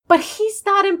But he's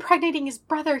not impregnating his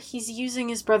brother. He's using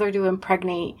his brother to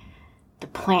impregnate the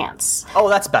plants. Oh,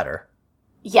 that's better.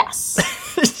 Yes.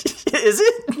 Is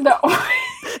it? No.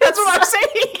 That's what I'm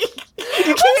saying.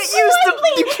 You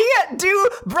can't do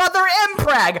brother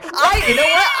impreg. You know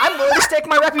what? I'm willing to stake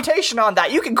my reputation on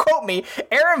that. You can quote me.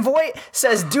 Aaron Voigt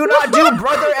says, do not do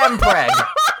brother impreg. It's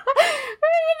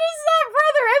not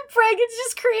brother impreg. It's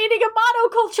just creating a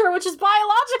monoculture, which is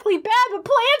biologically bad, but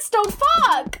plants don't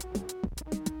fuck.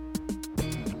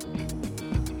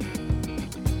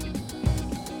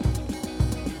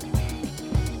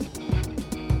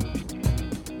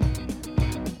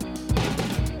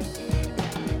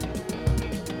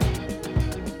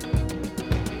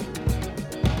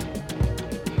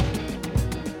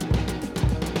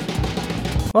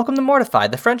 Welcome to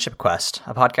Mortified, the Friendship Quest,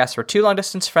 a podcast where two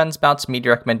long-distance friends bounce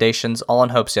media recommendations, all in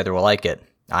hopes the other will like it.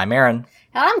 I'm Aaron.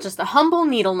 And I'm just a humble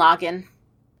needle noggin.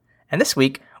 And this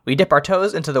week, we dip our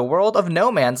toes into the world of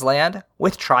no man's land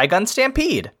with Trigun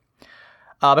Stampede.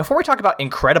 Before we talk about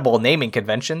incredible naming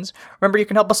conventions, remember you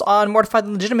can help us on Mortified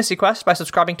the Legitimacy Quest by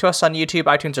subscribing to us on YouTube,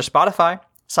 iTunes, or Spotify,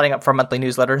 signing up for a monthly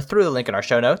newsletter through the link in our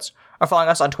show notes, or following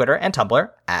us on Twitter and Tumblr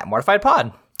at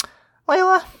MortifiedPod.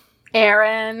 Layla.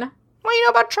 Aaron. What do you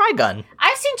know about Trigun?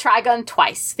 I've seen Trigun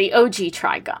twice, the OG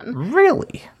Trigun.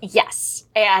 Really? Yes,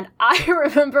 and I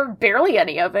remember barely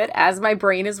any of it, as my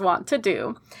brain is wont to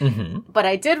do. Mm-hmm. But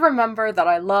I did remember that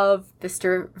I love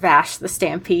Mr. Vash the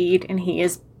Stampede, and he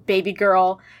is Baby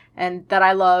Girl, and that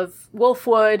I love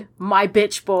Wolfwood, my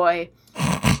bitch boy,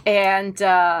 and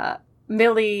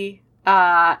Millie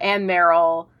and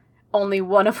Meryl, only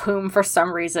one of whom, for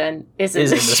some reason, is in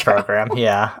this program.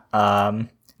 Yeah.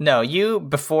 No,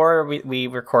 before we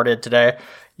recorded today,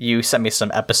 you sent me some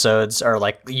episodes or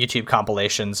like YouTube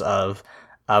compilations of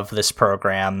this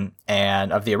program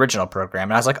and of the original program.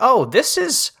 And I was like, oh, this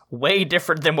is way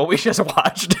different than what we just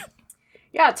watched.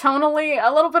 Yeah, tonally,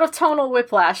 a little bit of tonal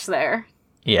whiplash there.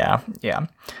 Yeah.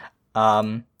 I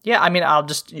mean, I'll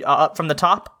just, from the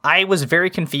top, I was very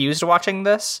confused watching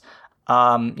this.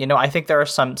 I think there are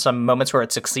some moments where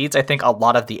it succeeds. I think a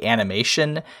lot of the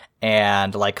animation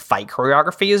and like fight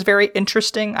choreography is very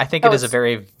interesting. I think it is a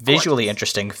very visually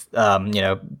interesting,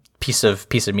 piece of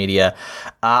media.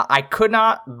 I could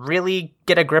not really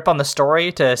get a grip on the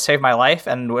story to save my life,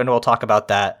 and we'll talk about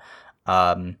that.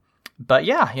 But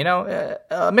yeah,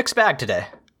 a mixed bag today.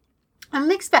 A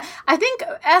mixed bag. I think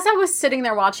as I was sitting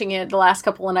there watching it the last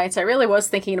couple of nights, I really was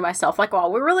thinking to myself, like,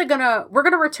 well, we're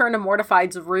gonna return to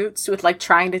Mortified's roots with like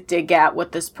trying to dig at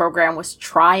what this program was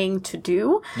trying to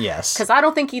do. Yes. Because I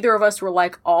don't think either of us were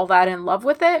like all that in love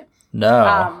with it.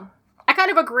 No. I kind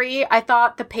of agree. I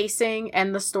thought the pacing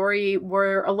and the story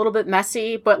were a little bit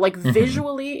messy, but like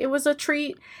visually it was a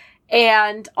treat.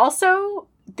 And also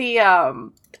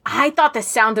I thought the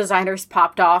sound designers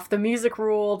popped off. The music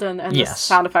ruled and the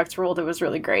sound effects ruled. It was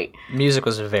really great. Music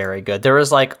was very good. There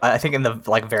was like, I think in the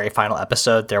like very final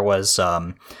episode, there was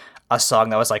a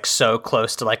song that was like so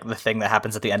close to like the thing that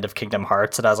happens at the end of Kingdom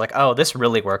Hearts that I was like, oh, this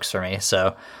really works for me.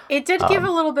 So it did give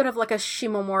a little bit of like a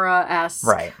Shimomura-esque.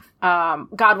 Right.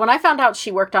 God, when I found out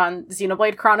she worked on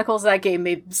Xenoblade Chronicles, that game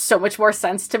made so much more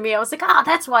sense to me. I was like,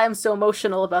 that's why I'm so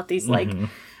emotional about these like,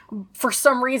 for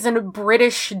some reason,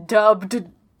 British dubbed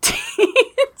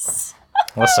teens.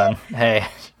 Listen, hey,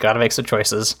 gotta make some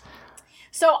choices.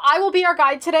 So I will be our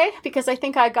guide today because I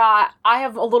think I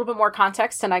have a little bit more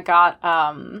context and I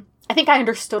think I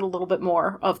understood a little bit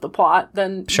more of the plot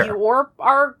than you or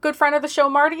our good friend of the show,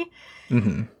 Marty.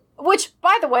 Mm-hmm. Which,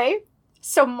 by the way,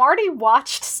 so Marty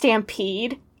watched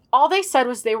Stampede. All they said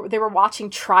was they were watching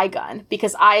Trigun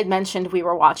because I had mentioned we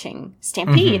were watching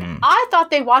Stampede. Mm-hmm. I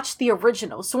thought they watched the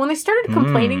original. So when they started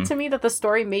complaining to me that the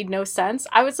story made no sense,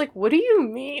 I was like, what do you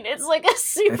mean? It's like a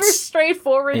super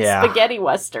straightforward spaghetti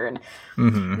western.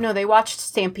 Mm-hmm. No, they watched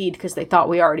Stampede because they thought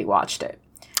we already watched it.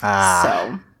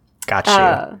 So, got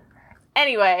you.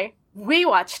 Anyway, we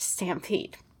watched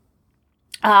Stampede.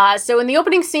 So in the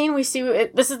opening scene, we see,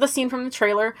 this is the scene from the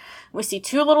trailer, we see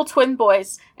two little twin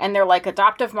boys, and they're like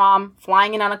adoptive mom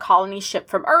flying in on a colony ship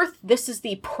from Earth. This is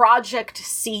the Project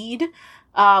Seed,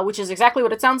 which is exactly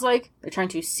what it sounds like. They're trying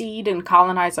to seed and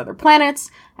colonize other planets,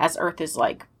 as Earth is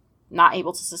like not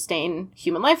able to sustain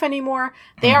human life anymore.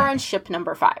 They are on ship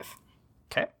number 5.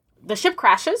 Okay. The ship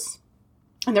crashes,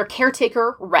 and their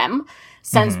caretaker, Rem,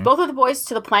 sends both of the boys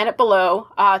to the planet below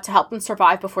to help them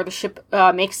survive before the ship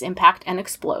makes impact and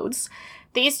explodes.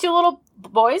 These two little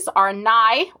boys are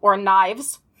Nye, or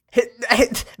Knives.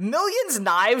 Millions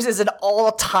Knives is an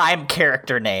all-time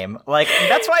character name. Like,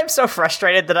 that's why I'm so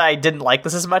frustrated that I didn't like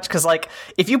this as much, because, like,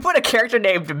 if you put a character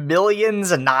named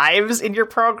Millions Knives in your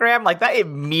program, like, that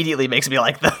immediately makes me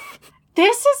like them.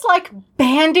 This is like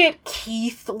Bandit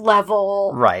Keith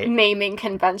level right. naming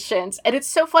conventions. And it's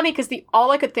so funny because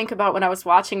all I could think about when I was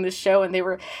watching this show, and they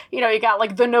were, you got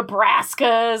like the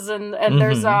Nebraskas, and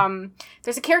there's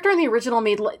a character in the original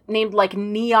named like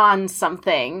Neon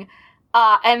something.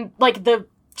 And like the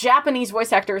Japanese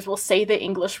voice actors will say the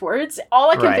English words. All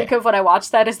I can think of when I watch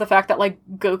that is the fact that like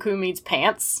Goku means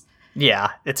pants.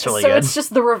 Yeah, it's really good. So good. it's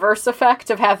just the reverse effect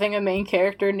of having a main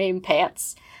character named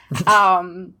Pants.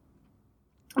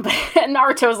 But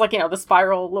Naruto's like, the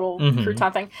spiral little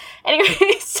crouton thing.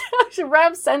 Anyway, so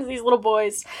Rev sends these little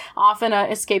boys off in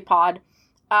an escape pod.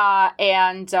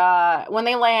 And when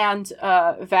they land,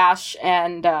 Vash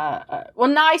and,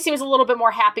 Nai seems a little bit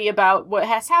more happy about what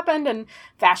has happened, and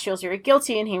Vash feels very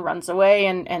guilty, and he runs away,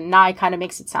 and Nai kind of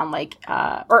makes it sound like,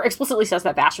 or explicitly says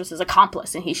that Vash was his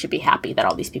accomplice, and he should be happy that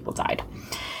all these people died.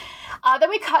 Then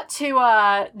we cut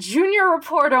to, junior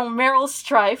reporter Meryl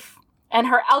Streif and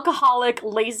her alcoholic,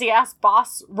 lazy-ass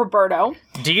boss, Roberto.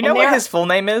 Do you know what his full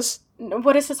name is?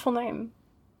 What is his full name?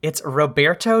 It's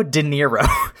Roberto De Niro.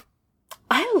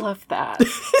 I love that.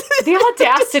 The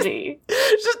audacity.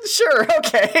 Sure,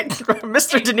 okay.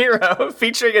 Mr. De Niro,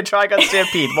 featuring a Trigun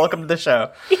Stampede. Welcome to the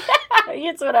show. Yeah,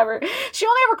 it's whatever. She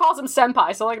only ever calls him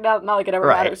senpai, so like not like it ever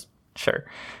matters. Sure.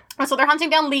 So they're hunting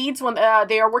down leads when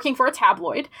they are working for a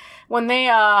tabloid. When they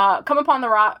come upon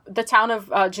the town of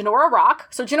Genora Rock.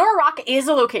 So Genora Rock is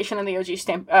a location in the OG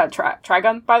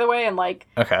Trigun, by the way, and like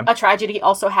a tragedy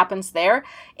also happens there.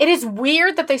 It is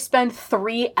weird that they spend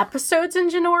 3 episodes in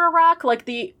Genora Rock. Like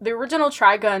the original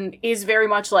Trigun is very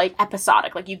much like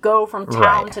episodic. Like you go from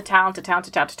town to town to town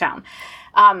to town to town.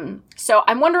 So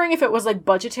I'm wondering if it was like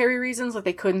budgetary reasons, like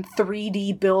they couldn't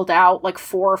 3D build out like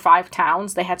 4 or 5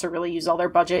 towns. They had to really use all their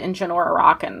budget in Genora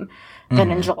Rock and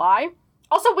then in July.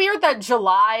 Also weird that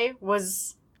July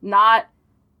was not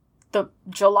the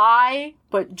July,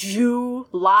 but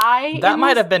July. That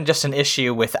might have been just an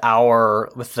issue with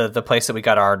the place that we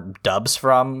got our dubs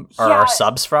from, or our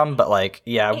subs from, but like,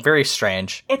 very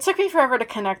strange. It took me forever to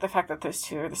connect the fact that those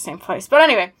two are the same place. But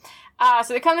anyway,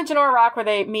 so they come to Genora Rock where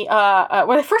they meet,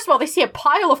 first of all, they see a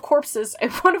pile of corpses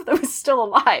and one of them is still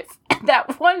alive. And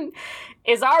that one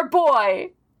is our boy,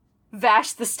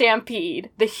 Vash the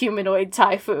Stampede, the humanoid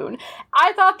typhoon.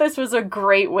 I thought this was a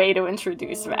great way to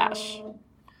introduce Vash.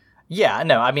 Yeah,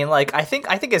 no, I mean, like, I think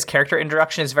his character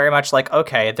introduction is very much like,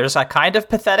 okay, there's a kind of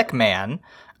pathetic man.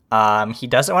 He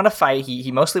doesn't want to fight.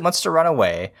 He mostly wants to run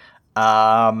away.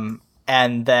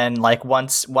 And then, like,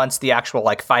 once the actual,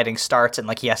 like, fighting starts and,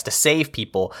 like, he has to save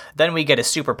people, then we get his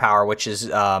superpower, which is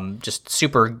just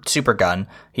super gun.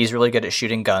 He's really good at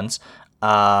shooting guns.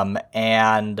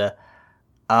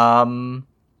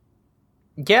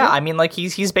 Yeah, I mean, like,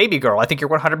 he's baby girl. I think you're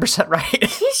 100% right.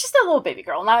 He's just a little baby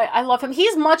girl, and I love him.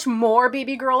 He's much more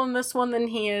baby girl in this one than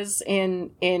he is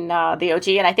in the OG,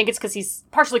 and I think it's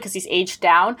partially because he's aged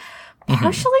down,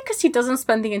 partially because he doesn't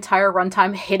spend the entire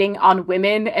runtime hitting on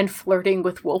women and flirting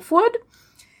with Wolfwood.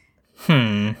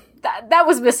 That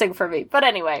was missing for me. But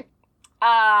anyway,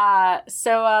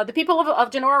 so the people of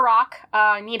Genora Rock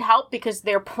need help because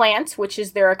their plant, which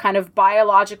is their kind of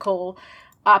biological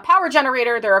power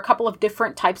generator. There are a couple of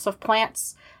different types of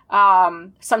plants.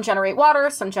 Some generate water,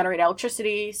 some generate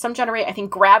electricity, some generate, I think,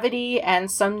 gravity,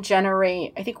 and some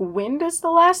generate, I think, wind is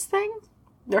the last thing.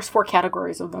 There's 4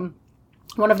 categories of them.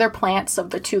 One of their plants,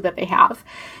 of the 2 that they have,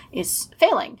 is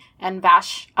failing. And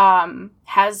Vash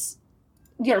has,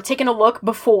 taken a look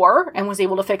before and was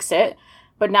able to fix it.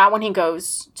 But now when he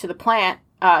goes to the plant,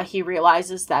 he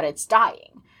realizes that it's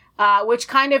dying. Which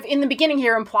kind of, in the beginning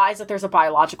here, implies that there's a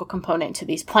biological component to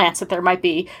these plants, that there might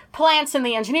be plants in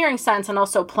the engineering sense and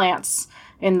also plants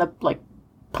in the, like,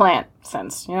 plant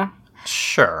sense,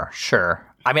 Sure.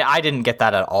 I mean, I didn't get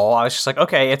that at all. I was just like,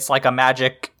 okay, it's like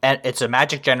it's a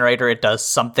magic generator. It does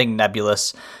something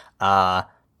nebulous.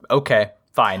 Okay,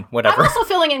 fine, whatever. I'm also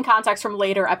filling in context from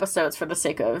later episodes for the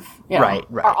sake of, our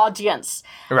audience.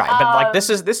 Right, but like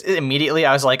this immediately,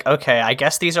 I was like, okay, I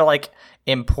guess these are like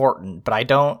important, but I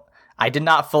did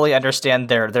not fully understand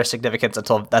their significance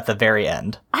until at the very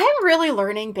end. I'm really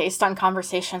learning based on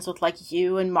conversations with like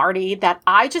you and Marty that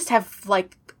I just have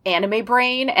like anime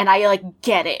brain and I like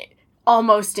get it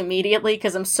almost immediately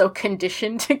because I'm so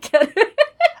conditioned to get it.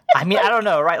 I mean, I don't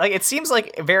know, right? Like, it seems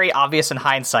like very obvious in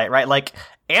hindsight, right? Like,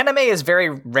 anime is very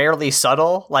rarely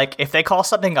subtle. Like, if they call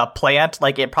something a plant,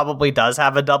 like, it probably does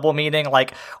have a double meaning.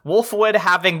 Like, Wolfwood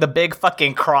having the big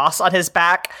fucking cross on his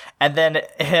back, and then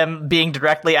him being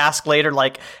directly asked later,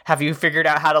 like, have you figured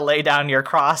out how to lay down your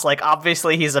cross? Like,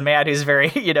 obviously he's a man who's very,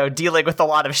 dealing with a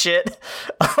lot of shit.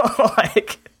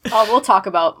 Like... Oh, we'll talk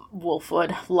about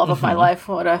Wolfwood. Love of my life.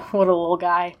 What a little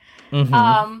guy.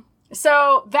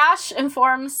 So Vash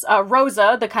informs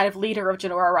Rosa, the kind of leader of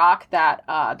Genora Rock, that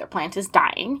their plant is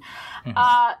dying.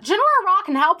 Genora Rock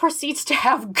now proceeds to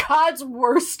have God's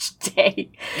worst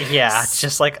day. Yeah,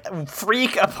 just like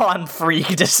freak upon freak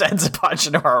descends upon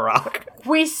Genora Rock.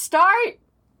 We start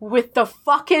with the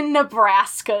fucking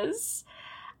Nebraskas.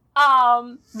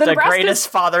 The greatest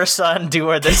father-son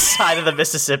duo this side of the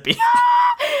Mississippi.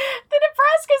 The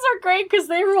Nebraskas are great because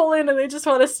they roll in and they just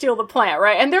want to steal the plant,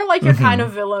 right? And they're like your kind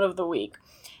of villain of the week.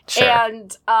 Sure.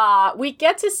 And we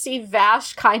get to see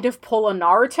Vash kind of pull a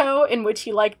Naruto in which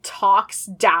he like talks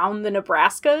down the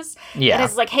Nebraskas. Yeah. And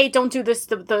it's like, hey, don't do this.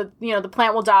 The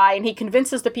plant will die. And he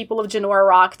convinces the people of Genora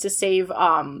Rock to save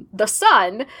the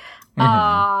son.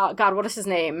 God, what is his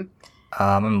name?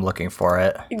 I'm looking for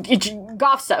it.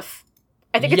 Govsef.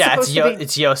 I think it's supposed to be...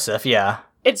 it's Yosef, yeah.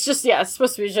 It's just, it's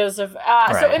supposed to be Joseph.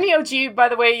 Right. So in the OG, by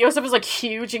the way, Yosef is like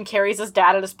huge and carries his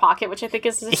dad in his pocket, which I think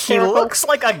is hysterical. He looks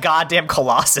like a goddamn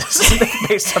Colossus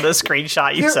based on the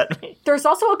screenshot you sent me. There's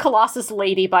also a Colossus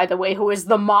lady, by the way, who is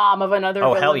the mom of another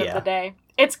villain of the day.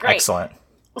 It's great. Excellent.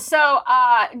 So,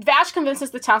 Vash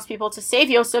convinces the townspeople to save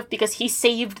Yosef because he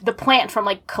saved the plant from,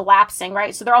 like, collapsing,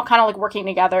 right? So they're all kind of, like, working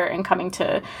together and coming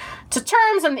to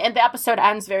terms, and the episode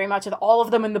ends very much with all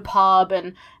of them in the pub,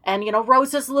 and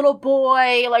Rosa's little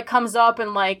boy, like, comes up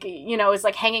and, like, is,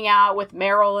 like, hanging out with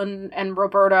Meryl and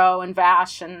Roberto and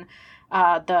Vash and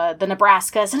the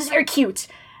Nebraskas, and it's very cute.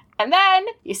 And then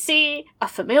you see a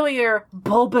familiar,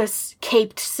 bulbous,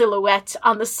 caped silhouette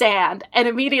on the sand, and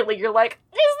immediately you're like,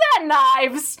 is that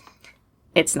Knives?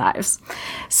 It's Knives.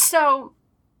 So,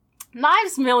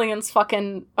 Millions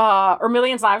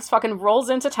Knives fucking rolls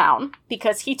into town,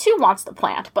 because he too wants the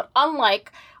plant, but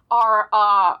unlike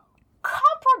our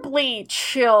comparably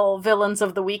chill villains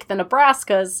of the week, the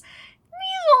Nebraskas,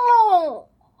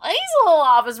 he's a little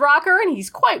off his rocker, and he's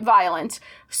quite violent.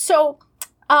 So...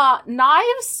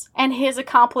 Knives and his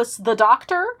accomplice, the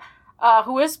Doctor,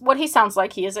 who is what he sounds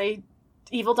like, he is a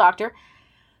evil doctor,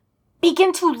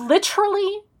 begin to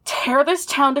literally tear this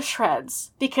town to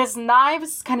shreds, because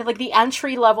Knives, kind of like the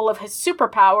entry level of his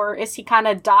superpower, is he kind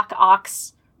of Doc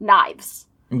Ock's knives.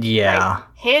 Yeah. Right?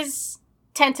 His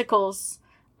tentacles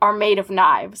are made of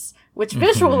knives, which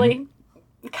visually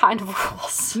kind of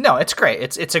rules. No, it's great.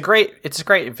 It's a great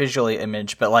visually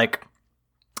image, but like...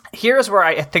 Here's where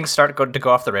I think started to go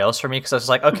off the rails for me, because I was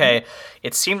like, okay,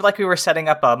 it seemed like we were setting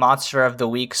up a Monster of the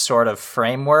Week sort of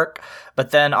framework,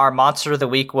 but then our Monster of the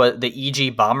Week was the E.G.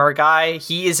 Bomber guy.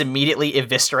 He is immediately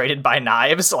eviscerated by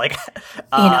knives, like in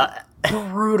a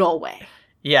brutal way.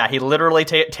 Yeah, he literally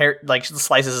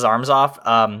slices his arms off.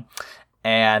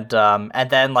 And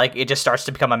then like it just starts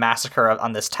to become a massacre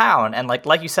on this town, and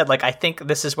like you said, like I think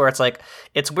this is where it's like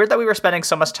it's weird that we were spending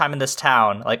so much time in this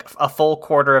town, like a full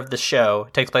quarter of the show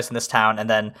takes place in this town, and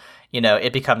then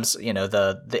it becomes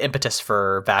the impetus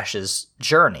for Vash's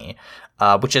journey,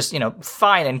 which is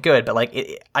fine and good, but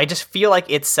like I just feel like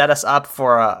it set us up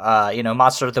for a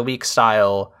Monster of the Week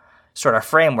style sort of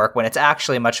framework when it's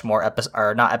actually much more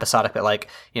not episodic, but like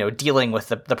dealing with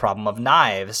the problem of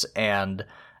knives. And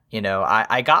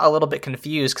I got a little bit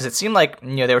confused because it seemed like,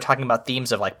 they were talking about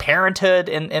themes of like parenthood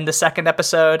in the second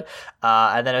episode.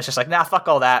 And then it was just like, nah, fuck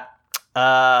all that.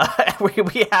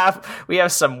 We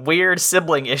have some weird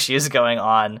sibling issues going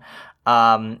on.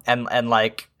 And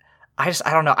like, I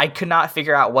don't know. I could not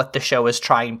figure out what the show was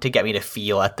trying to get me to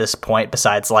feel at this point,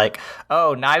 besides like,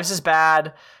 oh, knives is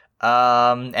bad.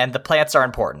 And the plants are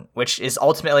important, which is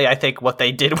ultimately, I think, what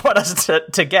they did want us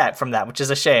to get from that, which is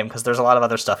a shame because there's a lot of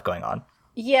other stuff going on.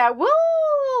 Yeah,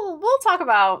 we'll talk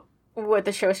about what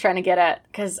the show is trying to get at,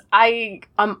 because I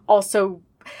know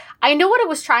what it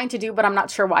was trying to do, but I'm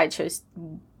not sure why it chose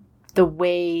the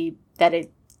way that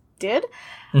it did.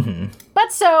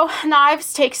 But so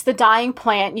Knives takes the dying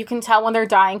plant. You can tell when they're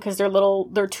dying because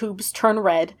their tubes turn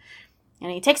red,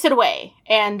 and he takes it away.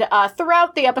 And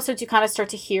throughout the episodes, you kind of start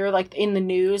to hear like in the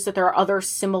news that there are other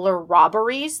similar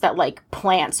robberies that like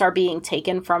plants are being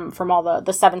taken from all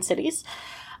the 7 cities.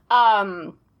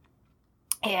 And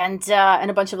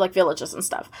a bunch of like villages and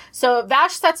stuff. So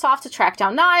Vash sets off to track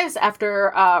down Knives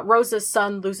after Rosa's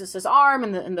son loses his arm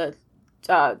and the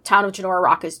town of Genora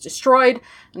Rock is destroyed.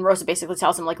 And Rosa basically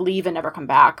tells him like leave and never come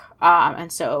back. And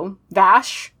so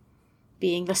Vash,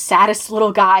 being the saddest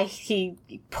little guy he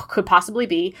could possibly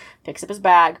be, picks up his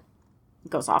bag,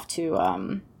 goes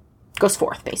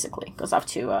forth basically, goes off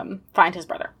to find his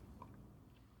brother.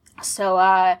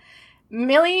 So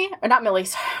Millie, or not Millie,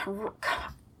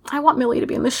 I want Millie to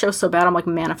be in this show so bad, I'm like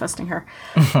manifesting her.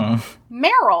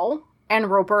 Meryl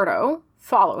and Roberto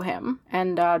follow him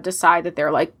and decide that they're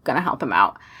like gonna help him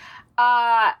out.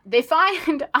 They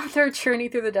find on their journey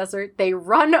through the desert, they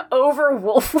run over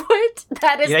Wolfwood.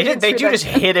 That is they do just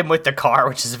hit him with the car,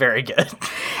 which is very good.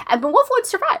 And Wolfwood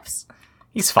survives.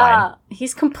 He's fine.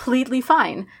 He's completely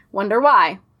fine. Wonder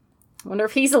why. Wonder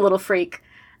if he's a little freak.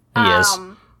 He is.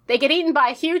 They get eaten by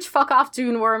a huge fuck-off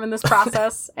dune worm in this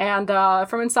process, and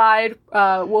from inside,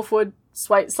 Wolfwood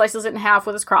slices it in half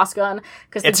with his crossgun,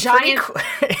 because the giant...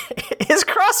 His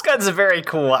crossgun's very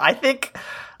cool. I think...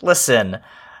 Listen...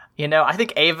 I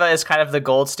think Ava is kind of the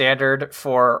gold standard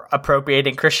for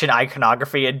appropriating Christian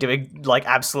iconography and doing, like,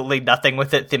 absolutely nothing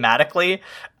with it thematically.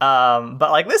 But,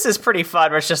 like, this is pretty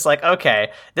fun, where it's just like,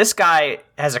 okay, this guy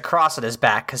has a cross on his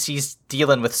back because he's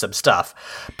dealing with some stuff.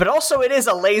 But also it is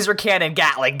a laser cannon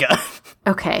Gatling gun.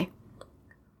 Okay.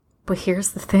 But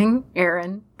here's the thing,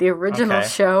 Aaron. The original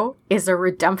show is a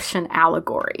redemption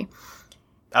allegory.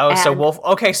 Oh, so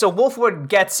Wolfwood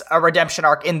gets a redemption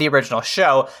arc in the original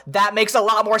show. That makes a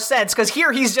lot more sense, because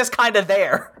here he's just kind of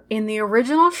there. In the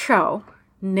original show,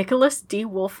 Nicholas D.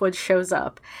 Wolfwood shows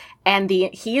up, and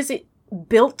he is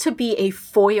built to be a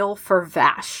foil for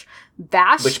Vash.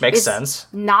 Vash, which makes sense,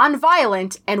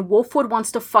 non-violent, and Wolfwood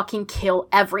wants to fucking kill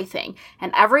everything.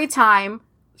 And every time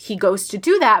he goes to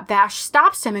do that, Vash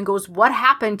stops him and goes, "What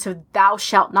happened to thou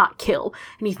shalt not kill?"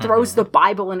 And he throws the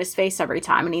Bible in his face every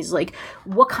time. And he's like,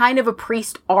 "What kind of a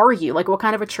priest are you? Like, what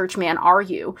kind of a church man are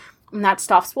you?" And that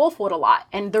stuffs Wolfwood a lot.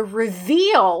 And the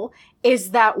reveal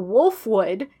is that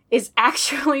Wolfwood is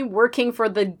actually working for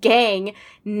the gang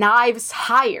Knives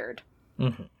hired.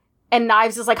 Mm-hmm. And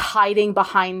Knives is, like, hiding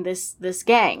behind this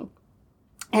gang.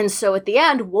 And so at the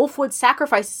end, Wolfwood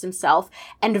sacrifices himself,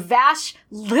 and Vash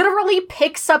literally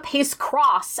picks up his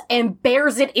cross and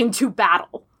bears it into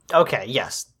battle. Okay,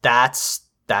 yes. That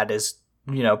is,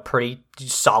 pretty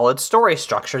solid story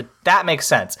structure. That makes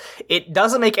sense. It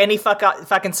doesn't make any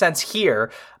fucking sense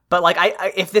here, but, like,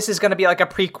 if this is going to be, like, a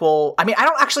prequel... I mean, I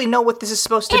don't actually know what this is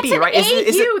supposed to be, right? Is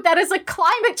it that is a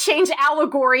climate change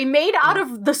allegory made out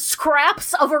of the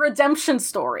scraps of a redemption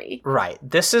story. Right.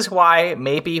 This is why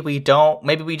maybe we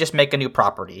just make a new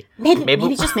property.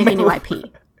 Maybe just make a new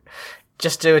IP.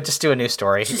 Just do a new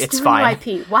story. It's fine. A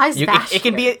new IP. Why is Vash it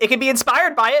can be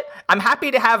inspired by it. I'm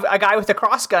happy to have a guy with a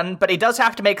cross gun, but it does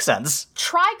have to make sense.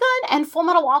 Trigun and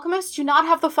Fullmetal Alchemist do not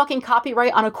have the fucking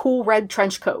copyright on a cool red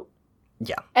trench coat.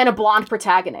 Yeah. And a blonde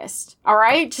protagonist. All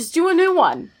right? Just do a new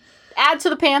one. Add to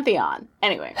the pantheon.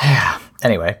 Anyway.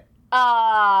 Anyway.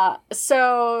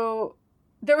 So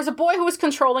there was a boy who was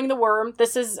controlling the worm.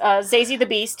 This is Zazie the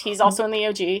Beast. He's also in the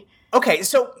OG. Okay,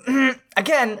 so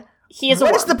again,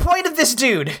 what is the point of this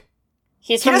dude?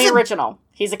 He's from the original.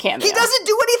 He's a cameo. He doesn't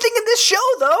do anything in this show,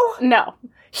 though. No.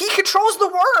 He controls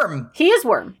the worm. He is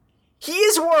worm. He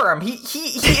is worm. He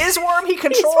is worm. He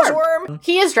controls worm.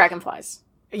 He is dragonflies.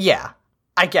 Yeah.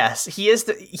 I guess.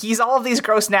 He's all of these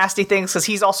gross, nasty things because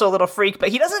he's also a little freak, but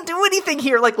he doesn't do anything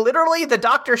here. Like, literally, the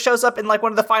doctor shows up in, like,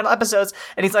 one of the final episodes,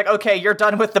 and he's like, "Okay, you're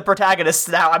done with the protagonists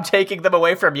now. I'm taking them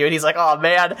away from you." And he's like, "Oh,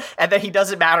 man." And then he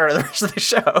doesn't matter the rest of the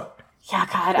show. Yeah,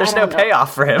 God, There's no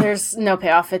payoff for him. There's no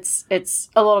payoff. It's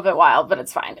a little bit wild, but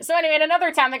it's fine. So anyway, in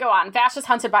another time they go on, Vash is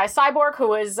hunted by a cyborg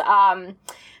who is,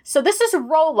 so this is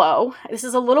Rolo. This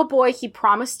is a little boy he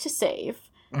promised to save.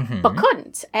 Mm-hmm. But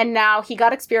couldn't. And now he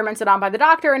got experimented on by the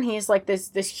doctor, and he's like this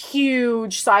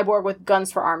huge cyborg with guns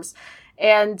for arms.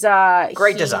 And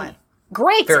great design.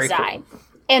 Great Very design. Cool.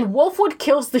 And Wolfwood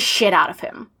kills the shit out of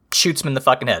him. Shoots him in the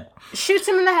fucking head. Shoots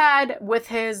him in the head with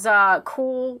his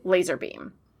cool laser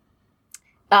beam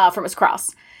from his cross.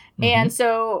 Mm-hmm. And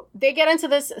so they get into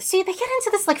this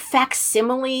like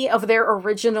facsimile of their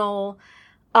original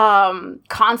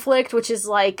conflict, which is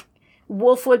like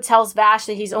Wolfwood tells Vash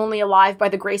that he's only alive by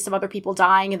the grace of other people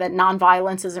dying and that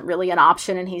nonviolence isn't really an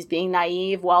option and he's being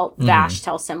naive. Well, Vash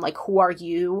tells him, like, who are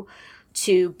you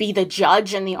to be the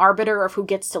judge and the arbiter of who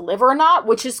gets to live or not,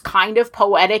 which is kind of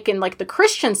poetic in, like, the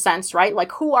Christian sense, right?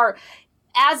 Like,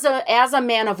 as a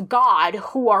man of God,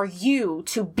 who are you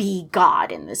to be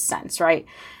God in this sense, right?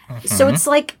 Mm-hmm. So it's,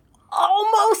 like,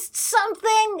 almost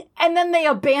something, and then they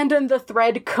abandon the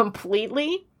thread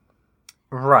completely.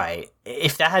 Right.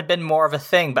 If that had been more of a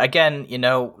thing, but again,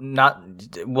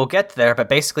 we'll get there, but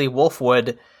basically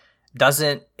Wolfwood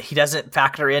doesn't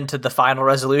factor into the final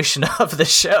resolution of the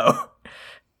show.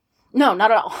 No,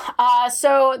 not at all.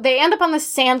 So they end up on the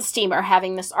sand steamer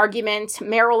having this argument.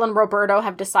 Meryl and Roberto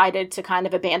have decided to kind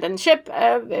of abandon ship,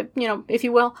 if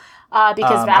you will,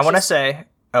 because Vash I want to say...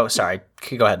 Oh, sorry.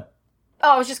 Go ahead.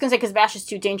 Oh, I was just going to say because Vash is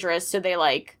too dangerous, so they,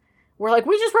 like... We're like,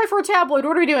 we just write for a tabloid.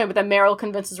 What are we doing? But then Meryl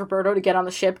convinces Roberto to get on the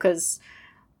ship because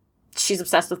she's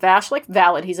obsessed with Vash. Like,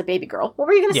 valid. He's a baby girl. What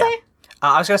were you going to say?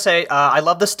 I was gonna say, I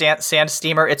love the sand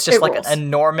steamer. It's just like an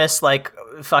enormous, like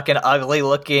fucking ugly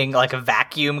looking, like a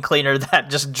vacuum cleaner that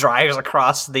just drives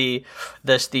across the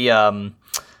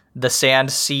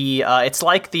sand sea. It's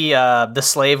like the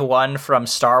Slave One from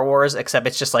Star Wars, except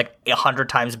it's just like 100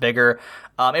 times bigger.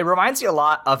 It reminds you a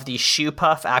lot of the shoe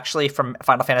puff, actually, from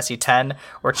Final Fantasy X,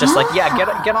 where it's just like, yeah,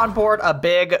 get on board a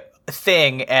big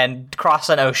thing and cross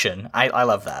an ocean. I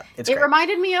love that. It great.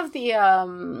 Reminded me of the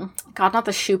God, not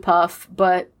the shoe puff,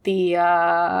 but the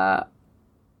oh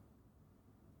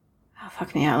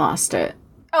fuck me, I lost it.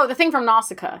 Oh, the thing from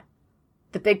Nausicaa,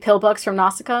 the big pillbugs from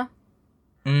Nausicaa.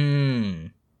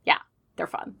 Yeah, they're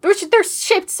fun. They're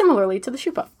shaped similarly to the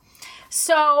shoe puff.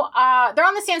 So they're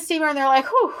on the sand steamer and they're like,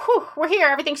 whew, we're here,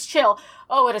 everything's chill.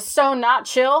 Oh, it is so not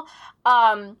chill.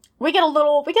 We get a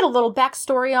little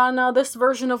backstory on this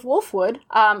version of Wolfwood.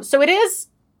 So it is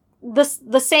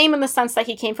the same in the sense that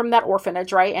he came from that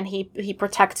orphanage, right? And he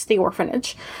protects the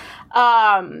orphanage.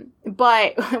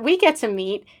 But we get to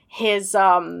meet his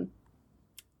brother,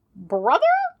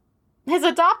 his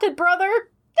adopted brother.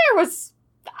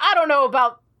 I don't know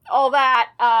about all that.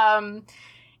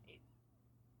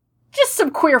 Just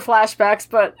some queer flashbacks,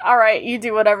 but all right, you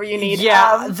do whatever you need.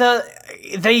 Yeah,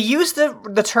 they use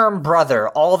the term brother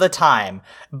all the time,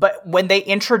 but when they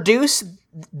introduce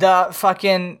the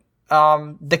fucking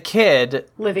the kid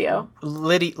Livio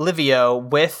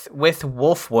with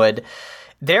Wolfwood,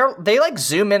 they like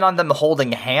zoom in on them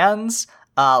holding hands.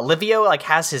 Livio like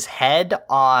has his head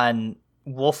on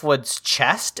Wolfwood's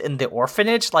chest in the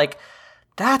orphanage, like.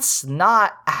 That's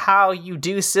not how you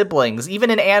do siblings. Even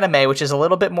in anime, which is a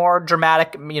little bit more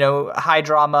dramatic, high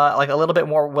drama, like a little bit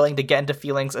more willing to get into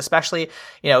feelings, especially,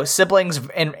 siblings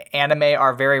in anime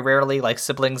are very rarely like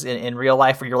siblings in real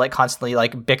life where you're like constantly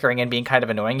like bickering and being kind of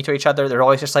annoying to each other. They're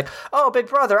always just like, oh, big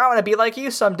brother, I want to be like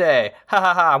you someday. Ha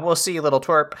ha ha, we'll see, little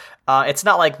twerp. It's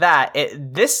not like that.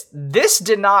 This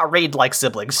did not read like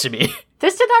siblings to me.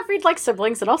 This did not read like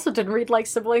siblings. It also didn't read like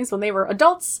siblings when they were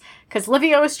adults, because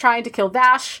Livio is trying to kill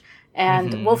Vash,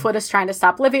 and Wolfwood is trying to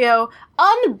stop Livio.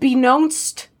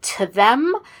 Unbeknownst to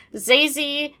them,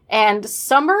 Zazie and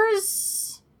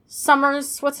Summers,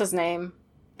 what's his name?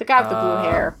 The guy with the blue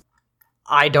hair.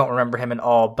 I don't remember him at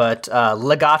all, but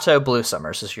Legato Blue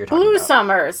Summers is who you're talking about. Blue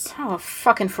Summers. Oh,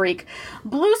 fucking freak.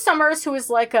 Blue Summers, who is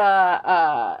like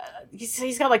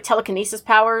he's got like telekinesis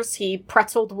powers. He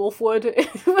pretzeled Wolfwood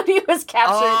when he was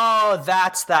captured. Oh,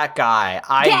 that's that guy.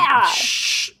 Yeah.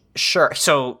 Sure.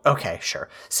 So, okay, sure.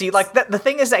 See, like the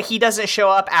thing is that he doesn't show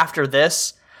up after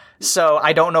this. So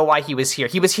I don't know why he was here.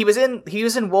 He was in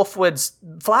Wolfwood's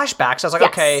flashbacks. I was like, yes.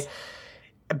 Okay,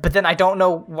 but then I don't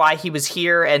know why he was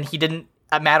here and he didn't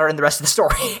matter in the rest of the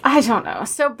story. I don't know.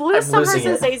 So Blue Summers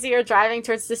and Zazie are driving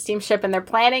towards the steamship, and they're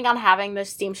planning on having the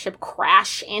steamship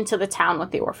crash into the town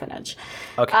with the orphanage.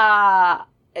 Okay.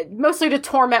 Mostly to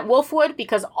torment Wolfwood,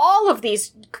 because all of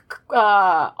these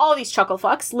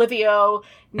chucklefucks, Livio,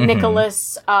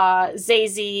 Nicholas,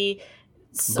 Zazie,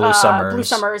 Blue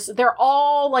Summers, they're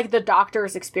all like the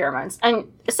Doctor's experiments.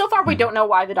 And so far we don't know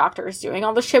why the Doctor is doing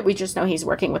all this shit. We just know he's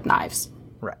working with knives.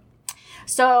 Right.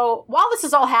 So while this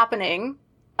is all happening,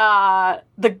 the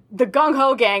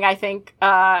Gung-Ho gang, I think,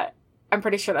 I'm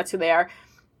pretty sure that's who they are,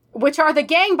 which are the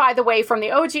gang, by the way, from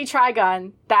the OG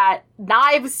Trigun that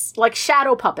knives, like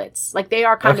shadow puppets, like they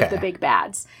are kind of the big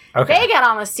bads. Okay. They get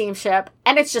on the steamship,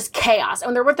 and it's just chaos.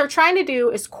 And what they're trying to do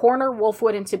is corner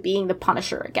Wolfwood into being the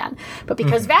Punisher again. But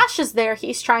because Vash is there,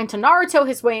 he's trying to Naruto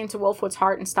his way into Wolfwood's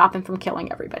heart and stop him from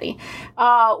killing everybody.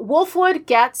 Wolfwood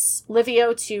gets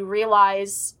Livio to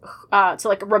realize, to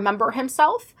like remember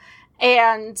himself,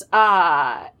 and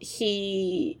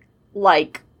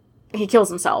he kills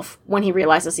himself when he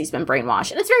realizes he's been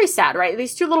brainwashed. And it's very sad, right?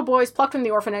 These two little boys plucked from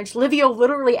the orphanage. Livio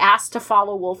literally asked to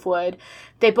follow Wolfwood.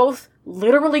 They both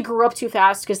literally grew up too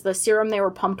fast because the serum they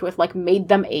were pumped with, like, made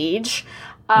them age.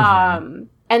 And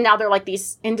now they're like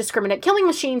these indiscriminate killing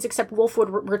machines, except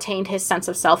Wolfwood retained his sense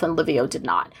of self and Livio did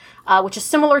not. Which is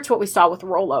similar to what we saw with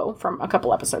Rollo from a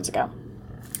couple episodes ago.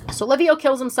 So Livio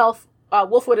kills himself.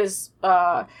 Wolfwood is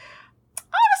honestly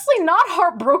not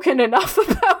heartbroken enough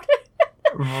about it.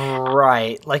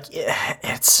 Right. Like,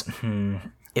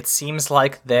 it seems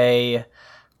like they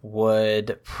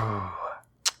would...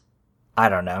 I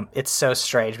don't know. It's so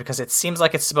strange because it seems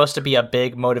like it's supposed to be a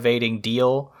big motivating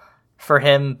deal for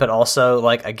him, but also,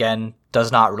 like, again,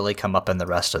 does not really come up in the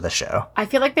rest of the show. I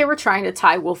feel like they were trying to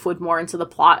tie Wolfwood more into the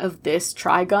plot of this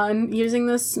Trigun using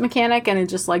this mechanic, and it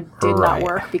just, like, did not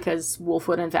work because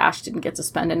Wolfwood and Vash didn't get to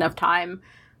spend enough time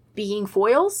being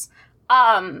foils.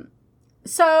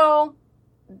 So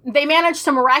they managed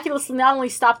to miraculously not only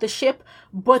stop the ship,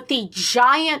 but the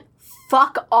giant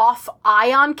fuck off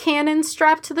ion cannon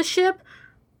strapped to the ship,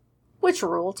 which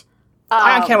ruled.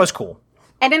 Ion cannon was cool.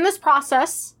 And in this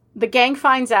process, the gang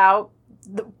finds out,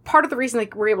 part of the reason they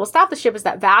were able to stop the ship is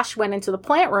that Vash went into the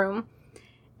plant room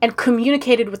and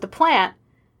communicated with the plant.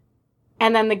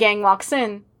 And then the gang walks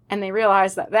in and they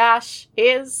realize that Vash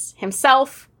is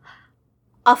himself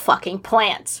a fucking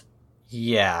plant.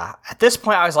 Yeah. At this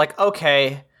point, I was like,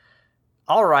 okay,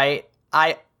 all right.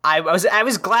 I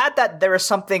was glad that there was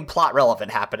something plot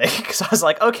relevant happening, because I was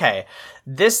like, okay,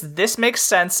 this makes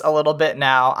sense a little bit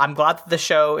now. I'm glad that the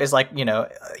show is like,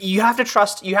 you have to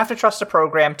trust a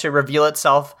program to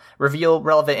reveal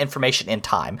relevant information in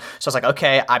time. So I was like,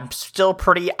 okay, I'm still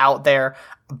pretty out there,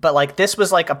 but like this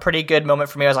was like a pretty good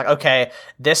moment for me. I was like, okay,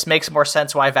 this makes more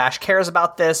sense why Vash cares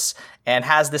about this and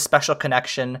has this special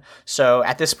connection. So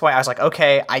at this point, I was like,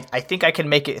 okay, I think I can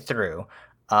make it through.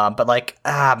 But like,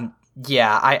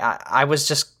 yeah, I was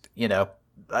just,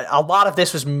 a lot of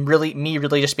this was really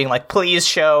just being like, please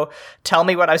show, tell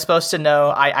me what I'm supposed to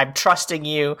know. I'm trusting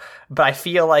you, but I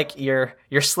feel like you're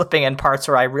slipping in parts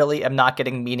where I really am not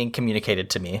getting meaning communicated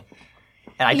to me.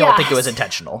 And I don't think it was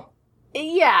intentional.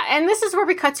 Yeah, and this is where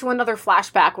we cut to another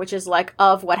flashback, which is like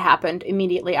of what happened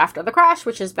immediately after the crash,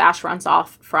 which is Vash runs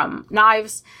off from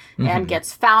Knives and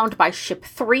gets found by Ship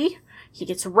 3. He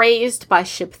gets raised by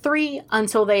Ship 3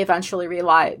 until they eventually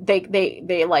realize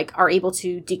they like are able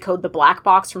to decode the black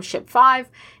box from Ship 5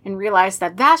 and realize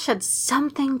that Vash had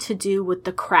something to do with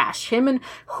the crash. Him and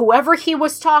whoever he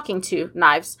was talking to,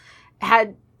 Knives,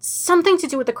 had something to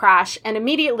do with the crash, and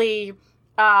immediately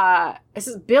is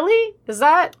this Billy? Is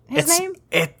that his name?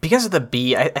 It because of the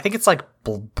B. I think it's like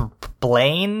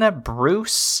Blaine,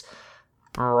 Bruce,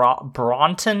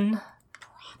 Bronton.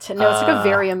 No, it's like a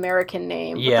very American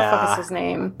name. Yeah. What the fuck is his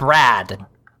name? Brad.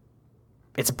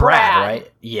 It's Brad,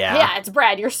 right? Yeah. Yeah, it's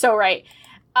Brad. You're so right.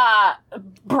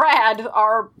 Brad,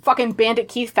 our fucking Bandit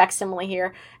Keith facsimile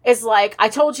here, is like, I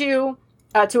told you,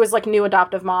 to his like new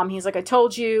adoptive mom, he's like, I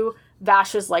told you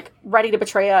Vash is like ready to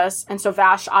betray us. And so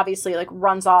Vash obviously like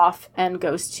runs off and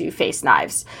goes to face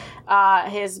Knives.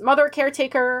 His mother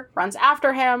caretaker runs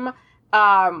after him.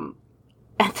 And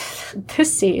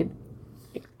this scene.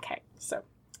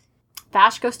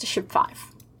 Vash goes to Ship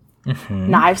 5.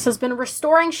 Knives has been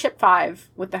restoring Ship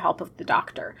 5 with the help of the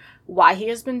Doctor. Why he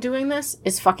has been doing this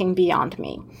is fucking beyond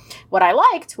me. What I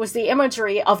liked was the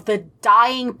imagery of the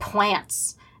dying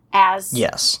plants as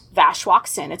Vash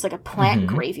walks in. It's like a plant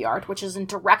graveyard, which is in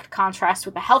direct contrast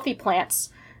with the healthy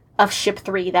plants of Ship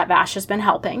 3 that Vash has been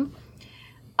helping.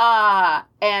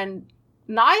 And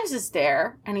Knives is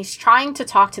there, and he's trying to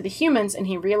talk to the humans, and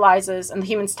he realizes, and the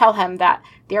humans tell him that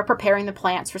they're preparing the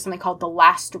plants for something called the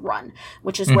last run,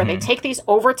 which is where they take these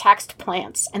overtaxed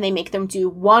plants and they make them do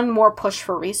one more push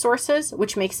for resources,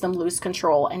 which makes them lose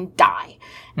control and die.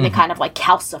 And they kind of like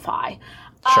calcify.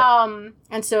 Sure.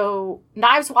 And so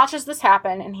Knives watches this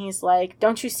happen, and he's like,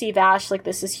 don't you see, Vash? Like,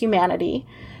 this is humanity.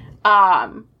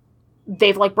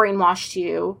 They've like brainwashed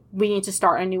you. We need to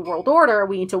start a new world order.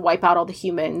 We need to wipe out all the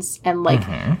humans and like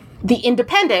the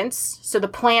independents. So the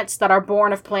plants that are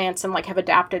born of plants and like have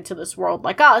adapted to this world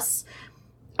like us,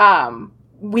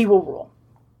 we will rule.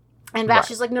 And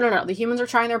Vash is like, no. The humans are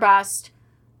trying their best.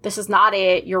 This is not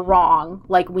it. You're wrong.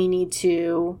 Like we need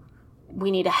to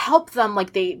help them.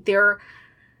 Like they're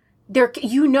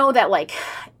that like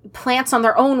plants on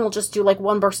their own will just do like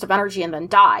one burst of energy and then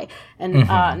die. And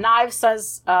Knives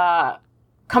says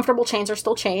comfortable chains are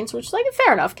still chains, which is like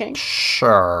fair enough, King.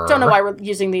 Sure. Don't know why we're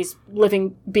using these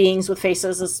living beings with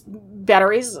faces as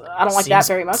batteries. I don't like that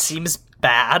very much. Seems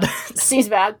bad. Seems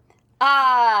bad.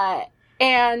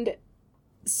 And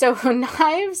so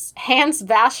Knives hands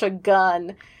Vash a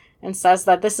gun and says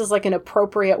that this is like an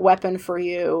appropriate weapon for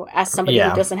you as somebody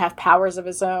who doesn't have powers of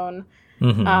his own.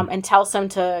 And tells him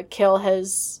to kill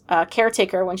his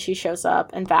caretaker when she shows up,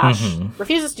 and Vash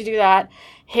refuses to do that.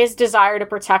 His desire to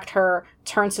protect her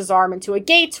turns his arm into a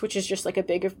gate, which is just like a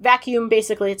big vacuum.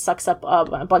 Basically, it sucks up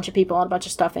a bunch of people and a bunch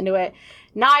of stuff into it.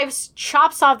 Knives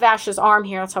chops off Vash's arm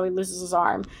here. That's how he loses his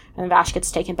arm. And Vash gets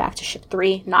taken back to Ship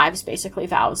 3. Knives basically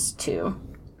vows to,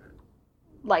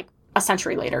 like, a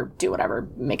century later, do whatever,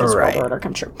 make his world order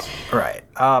come true. Right.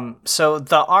 So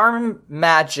the arm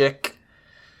magic...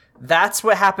 That's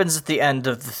what happens at the end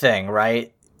of the thing,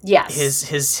 right? Yes.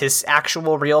 His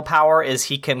actual real power is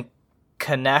he can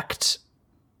connect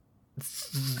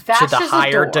to the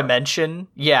higher dimension.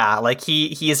 Yeah, like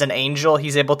he is an angel.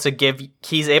 He's able to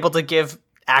give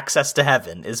access to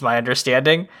heaven, is my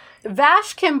understanding.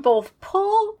 Vash can both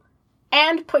pull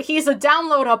and put. He's a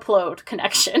download-upload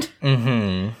connection.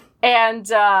 And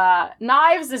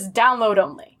Knives is download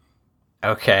only.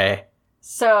 Okay.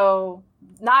 So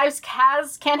Knives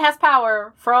has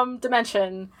power from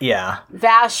dimension. Yeah.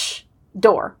 Vash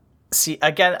door. See,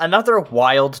 again, another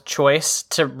wild choice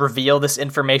to reveal this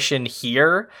information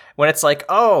here when it's like,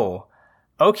 oh,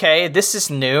 okay, this is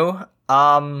new.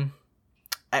 And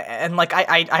like,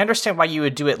 I understand why you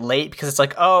would do it late, because it's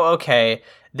like, oh, okay,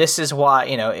 this is why,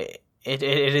 you know,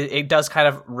 it does kind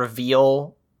of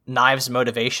reveal Knives'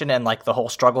 motivation and like the whole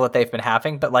struggle that they've been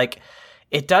having, but like,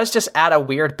 it does just add a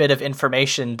weird bit of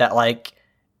information that, like,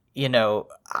 you know,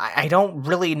 I don't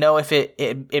really know if it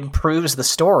improves the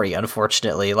story,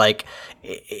 unfortunately. Like,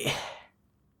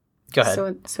 go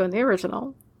ahead. So in the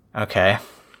original, okay,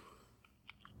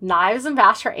 Knives and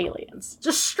Vash are aliens.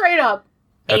 Just straight up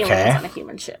aliens on a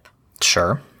human ship.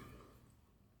 Sure.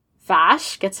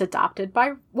 Vash gets adopted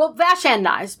by, well, Vash and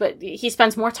Knives, but he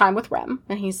spends more time with Rem,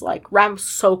 and he's like, Rem's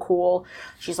so cool.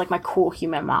 She's like my cool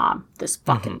human mom. This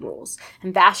fucking rules.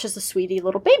 And Vash is a sweetie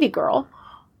little baby girl.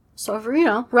 So, you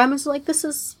know, Rem is like, this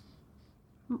is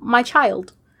my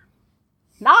child.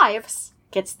 Knives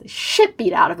gets the shit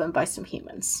beat out of him by some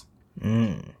humans.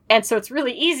 And so it's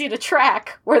really easy to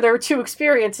track where their two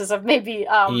experiences have maybe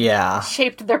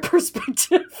shaped their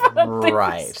perspective.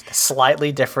 Right.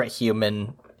 Slightly different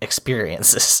human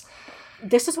experiences.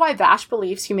 This is why Vash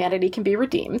believes humanity can be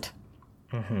redeemed.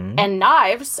 And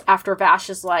Knives, after Vash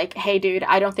is like, hey, dude,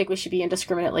 I don't think we should be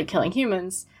indiscriminately killing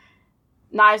humans,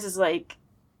 Knives is like,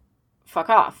 fuck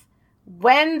off.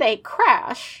 When they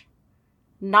crash,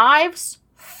 Knives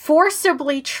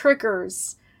forcibly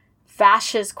triggers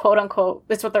Vash's quote-unquote,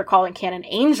 that's what they're calling canon,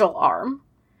 angel arm,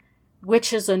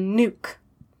 which is a nuke.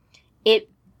 It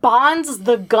bonds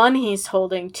the gun he's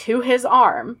holding to his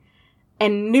arm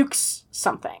and nukes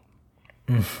something.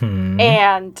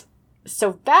 And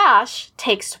so Vash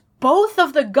takes both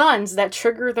of the guns that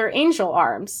trigger their angel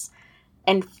arms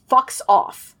and fucks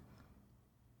off.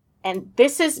 And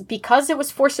this is because it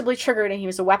was forcibly triggered and he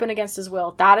was a weapon against his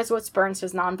will. That is what spurns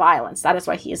his nonviolence. That is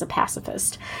why he is a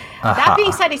pacifist. That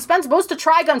being said, he spends most of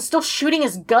Trigun still shooting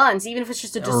his guns, even if it's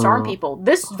just to disarm people.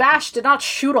 This Vash did not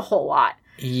shoot a whole lot.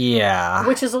 Yeah.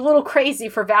 Which is a little crazy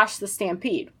for Vash the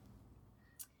Stampede.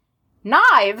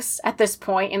 Knives, at this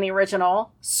point in the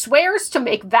original, swears to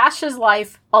make Vash's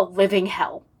life a living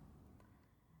hell.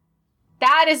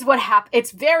 That is what happened.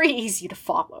 It's very easy to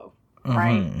follow,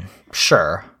 right?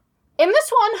 Sure. In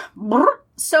this one,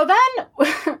 so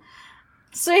then,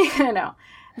 so, you know,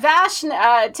 Vash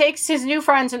takes his new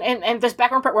friends and this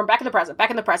we're back in the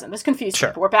present. This confused me,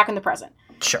 but we're back in the present.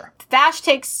 Sure. Vash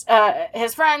takes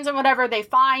his friends and whatever, they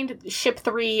find Ship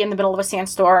 3 in the middle of a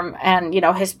sandstorm, and, you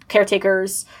know, his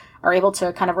caretakers are able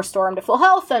to kind of restore him to full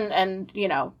health, and you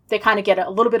know, they kind of get a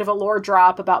little bit of a lore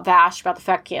drop about Vash, about the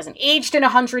fact he hasn't aged in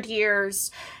 100 years,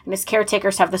 and his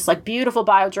caretakers have this, like, beautiful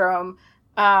biodrome.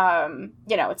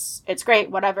 You know, it's great,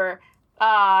 whatever.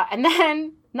 And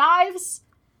then Knives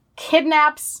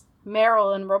kidnaps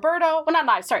Meryl and Roberto. Well, not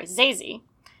Knives, sorry, Zazie.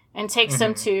 And takes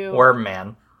them to... Worm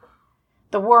Man.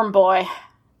 The Worm Boy.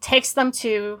 Takes them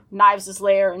to Knives'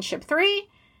 lair in Ship 3.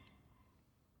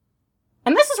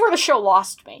 And this is where the show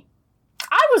lost me.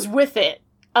 I was with it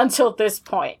until this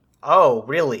point. Oh,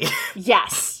 really?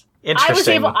 Yes.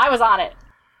 Interesting. I was on it.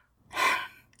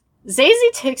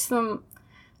 Zazie takes them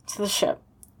to the ship.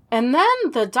 And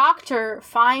then the doctor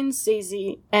finds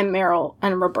Zazie and Meryl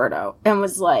and Roberto and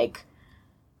was like,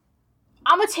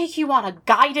 I'm gonna take you on a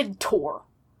guided tour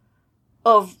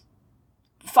of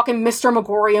fucking Mr.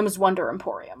 Megorium's Wonder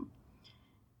Emporium.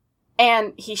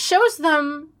 And he shows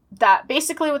them that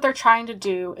basically what they're trying to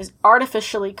do is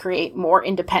artificially create more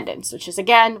independence, which is,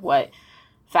 again, what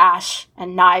Vash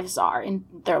and Knives are. And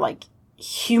they're, like,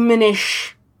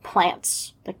 humanish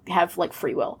plants that have, like,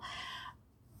 free will.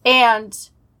 And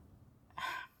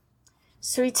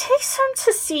so he takes them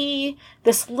to see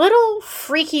this little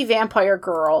freaky vampire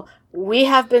girl we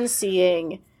have been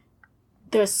seeing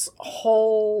this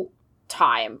whole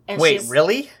time. And wait,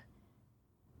 really?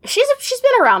 She's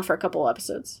been around for a couple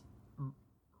episodes.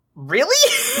 Really?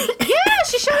 Yeah,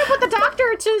 she showed up with the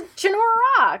doctor to Janora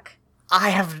Rock. I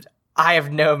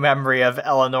have no memory of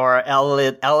Ellen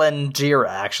Gira,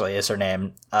 actually, is her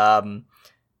name.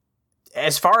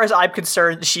 As far as I'm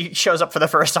concerned, she shows up for the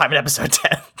first time in episode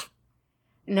 10.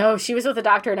 No, she was with the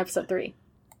doctor in episode 3.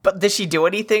 But did she do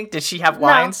anything? Did she have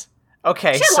lines? No.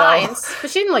 Okay, she had lines, but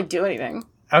she didn't, like, do anything.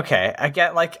 Okay, I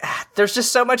get, like, there's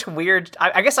just so much weird...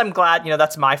 I guess I'm glad, you know,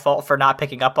 that's my fault for not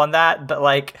picking up on that, but,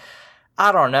 like,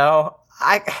 I don't know.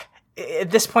 At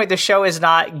this point, the show is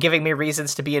not giving me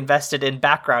reasons to be invested in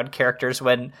background characters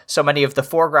when so many of the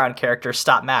foreground characters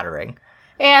stop mattering.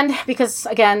 And because,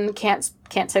 again, can't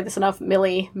say this enough,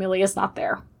 Millie is not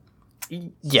there.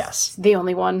 Yes. The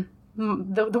only one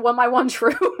the one, my one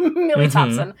true, Millie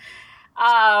Thompson.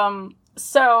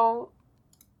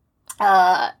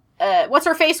 What's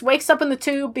her face wakes up in the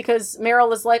tube because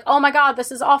Meryl is like, oh my god,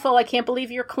 this is awful. I can't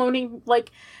believe you're cloning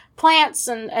like plants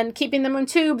and keeping them in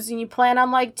tubes, and you plan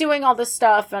on like doing all this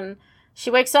stuff. And she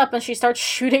wakes up and she starts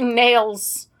shooting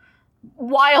nails.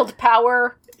 Wild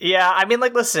power. Yeah, I mean,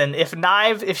 like, listen, if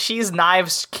she's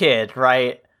Knives' kid,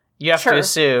 right? You have to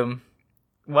assume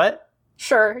what?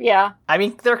 Sure, yeah. I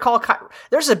mean, they're called.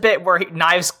 There's a bit where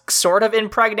Knives sort of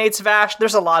impregnates Vash.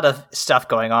 There's a lot of stuff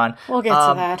going on. We'll get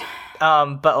to that.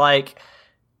 But like,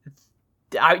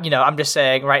 I'm just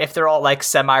saying, right? If they're all like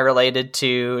semi-related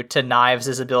to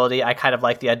Knives' ability, I kind of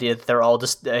like the idea that they're all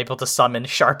just able to summon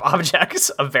sharp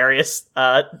objects of various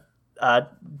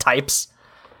types.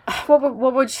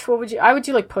 What would you? I would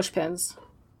do like push pins.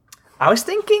 I was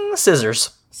thinking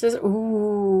scissors.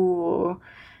 Ooh.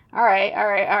 All right.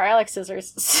 I like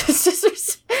scissors.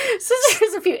 Scissors,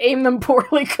 if you aim them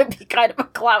poorly, could be kind of a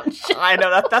clown show. I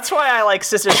know that's why I like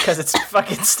scissors, because it's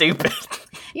fucking stupid.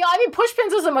 Yeah, I mean, push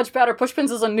pins isn't much better. Push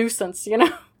pins is a nuisance, you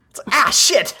know. It's like,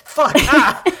 shit, fuck,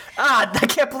 I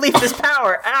can't believe this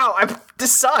power. Ow,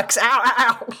 this sucks.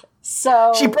 Ow.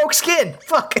 So she broke skin.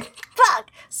 Fuck.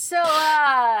 So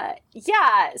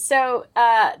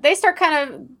they start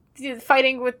kind of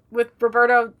fighting with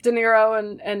Roberto De Niro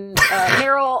and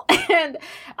Meryl, and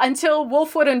until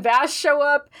Wolfwood and Vash show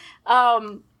up,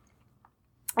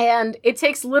 and it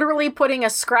takes literally putting a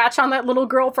scratch on that little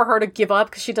girl for her to give up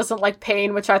because she doesn't like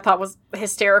pain, which I thought was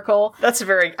hysterical. That's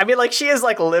I mean, like, she is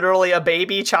like literally a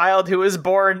baby child who was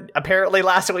born apparently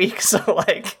last week, so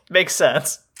like makes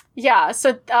sense. Yeah,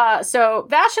 so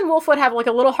Vash and Wolfwood have like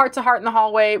a little heart-to-heart in the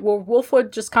hallway where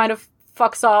Wolfwood just kind of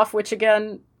fucks off, which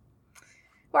again,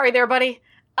 sorry there, buddy.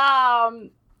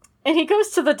 And he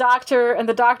goes to the doctor, and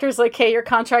the doctor's like, hey, your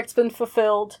contract's been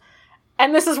fulfilled.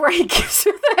 And this is where he gives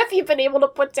her the, have you been able to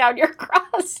put down your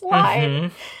cross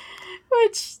line?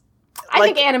 Which, I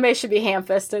think anime should be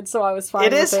ham-fisted, so I was fine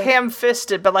with it. It is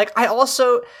ham-fisted, but like, I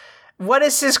also, what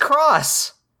is his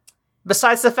cross?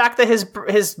 Besides the fact that his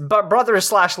brother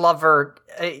 / lover,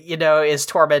 is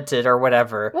tormented or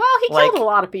whatever. Well, he killed a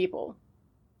lot of people.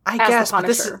 I guess, but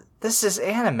this is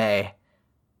anime.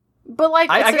 But like,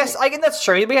 I guess that's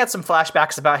true. We had some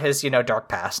flashbacks about his, dark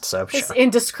past. So his sure.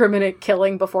 Indiscriminate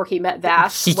killing before he met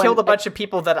Vash. He killed a bunch of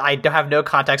people that I have no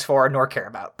context for nor care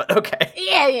about. But okay.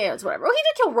 Yeah, it's whatever. Well, he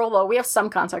did kill Rolo. We have some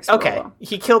context for Rolo. Okay,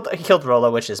 he killed Rolo,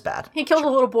 which is bad. He killed a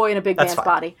little boy in a big man's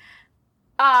body.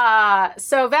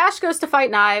 So Vash goes to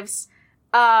fight Knives.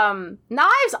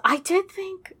 Knives, I did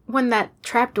think when that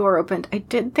trapdoor opened, I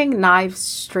did think Knives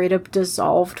straight up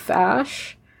dissolved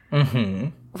Vash. Mm-hmm.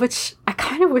 Which I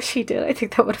kind of wish he did. I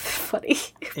think that would have been funny.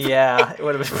 Yeah, it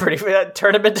would have been pretty.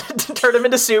 Turn him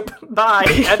into soup. Bye.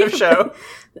 End of show.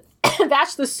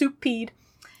 Vash the soup peed.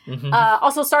 Mm-hmm.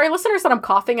 Also, sorry, listeners, that I'm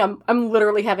coughing. I'm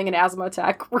literally having an asthma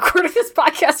attack recording this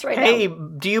podcast right now. Hey,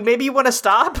 do you maybe want to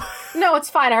stop? No, it's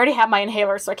fine. I already have my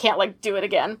inhaler, so I can't do it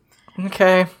again.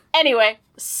 Okay. Anyway,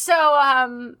 so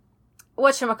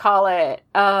whatchamacallit?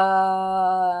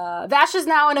 Vash is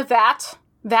now in a vat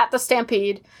the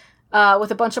Stampede,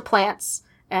 with a bunch of plants,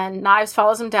 and Knives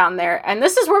follows him down there. And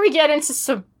this is where we get into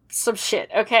some shit.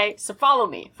 Okay, so follow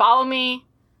me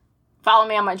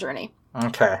on my journey.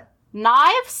 Okay.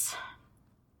 Knives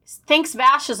thinks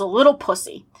Vash is a little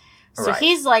pussy. So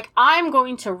he's like, I'm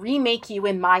going to remake you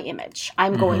in my image.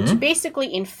 I'm going to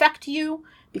basically infect you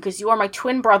because you are my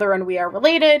twin brother and we are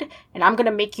related, and I'm going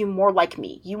to make you more like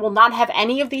me. You will not have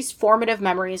any of these formative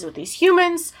memories with these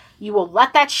humans. You will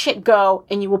let that shit go,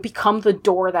 and you will become the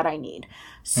door that I need.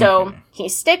 So he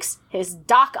sticks his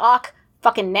Doc Ock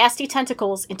fucking nasty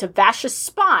tentacles into Vash's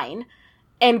spine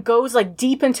and goes like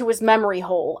deep into his memory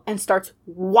hole and starts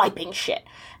wiping shit.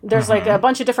 There's like a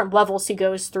bunch of different levels he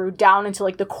goes through down into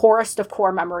like the corest of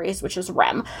core memories, which is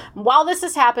REM. While this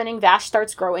is happening, Vash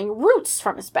starts growing roots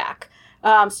from his back.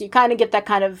 So you kind of get that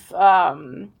kind of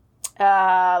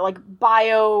like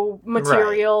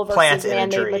biomaterial versus plant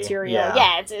man-made imagery. material.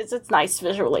 Yeah, it's nice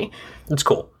visually. It's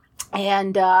cool.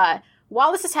 And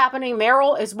while this is happening,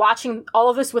 Meryl is watching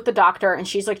all of this with the doctor, and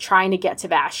she's like trying to get to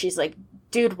Vash. She's like,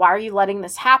 dude, why are you letting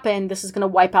this happen? This is going to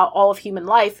wipe out all of human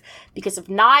life. Because if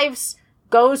Knives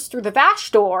goes through the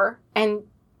Vash door and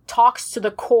talks to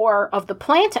the core of the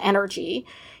plant energy,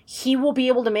 he will be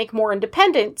able to make more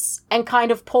independence and kind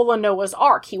of pull a Noah's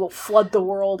Ark. He will flood the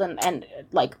world and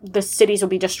like the cities will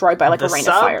be destroyed by like a rain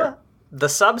of fire. The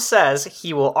sub says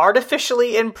he will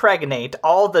artificially impregnate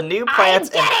all the new plants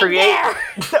and create...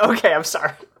 Okay, I'm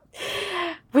sorry.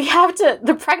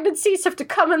 The pregnancies have to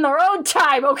come in their own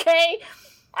time, okay?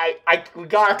 We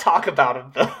gotta talk about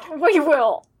him, though. We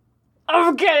will.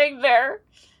 of getting there.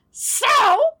 So,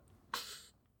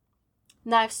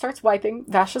 Knives starts wiping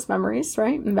Vash's memories,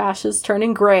 right? And Vash is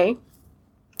turning gray,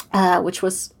 which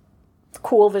was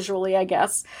cool visually, I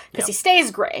guess, because he stays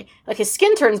gray. Like, his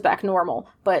skin turns back normal,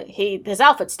 but his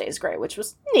outfit stays gray, which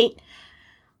was neat.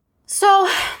 So,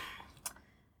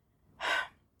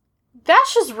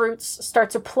 Vash's roots start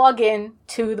to plug in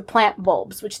to the plant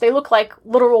bulbs, which they look like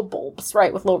literal bulbs,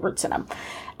 right, with little roots in them.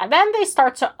 And then they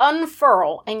start to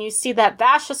unfurl, and you see that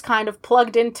Vash is kind of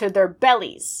plugged into their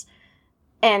bellies.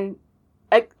 And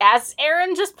as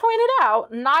Aaron just pointed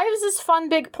out, Knives' fun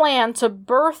big plan to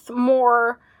birth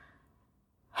more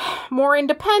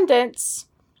independence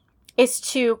is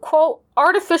to, quote,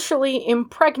 artificially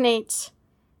impregnate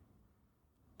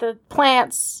the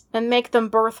plants and make them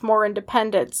birth more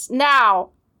independence. Now,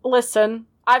 listen,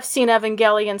 I've seen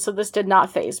Evangelion, so this did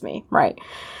not faze me, right?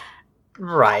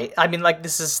 Right. I mean, like,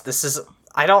 this is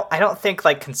I don't think,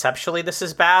 like, conceptually this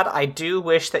is bad. I do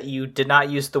wish that you did not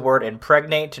use the word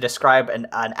impregnate to describe an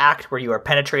act where you are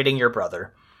penetrating your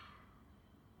brother.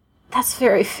 That's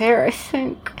very fair, I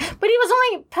think. But he was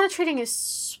only penetrating his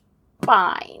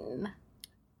spine.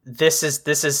 This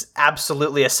is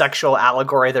absolutely a sexual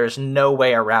allegory. There's no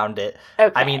way around it.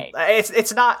 Okay. I mean,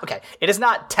 it's not okay. It is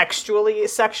not textually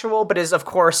sexual, but is of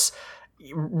course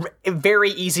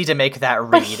very easy to make that read.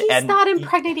 But he's not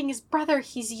impregnating his brother.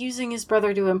 He's using his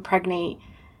brother to impregnate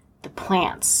the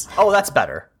plants. Oh, that's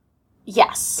better.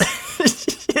 Yes.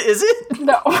 Is it?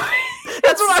 No.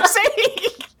 That's what I'm saying.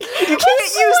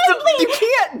 You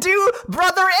can't do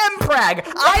brother impreg.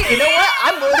 You know what?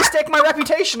 I'm willing to stake my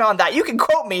reputation on that. You can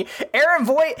quote me. Aaron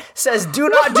Voigt says, do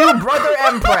not do brother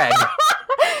impreg.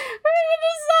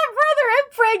 It's not brother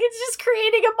impreg. It's just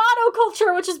creating a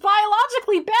monoculture, which is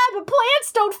biologically bad, but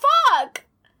plants don't fuck.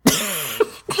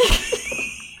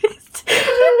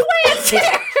 The plants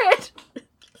hear it.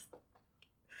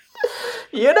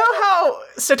 You know how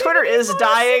Twitter is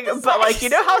dying, but like, you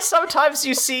know how sometimes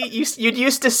you'd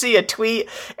used to see a tweet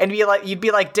and you'd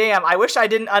be like, damn, I wish I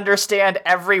didn't understand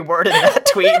every word in that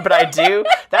tweet, but I do.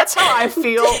 That's how I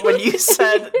feel when you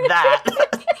said that.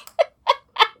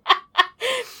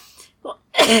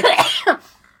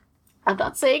 I'm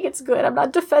not saying it's good. I'm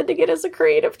not defending it as a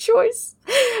creative choice.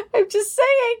 I'm just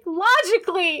saying,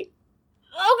 logically,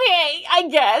 okay, I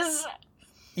guess.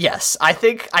 Yes, I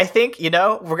think, you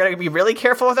know, we're going to be really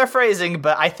careful with our phrasing,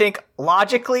 but I think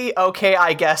logically, okay,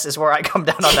 I guess, is where I come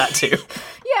down on that too.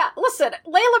 Yeah, listen,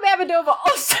 Layla Mamedova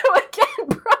also, again,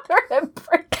 brother and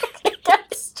breaking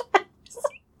against us.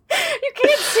 You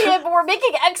can't see it, but we're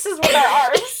making X's with our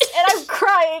arms, and I'm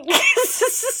crying. This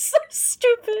is so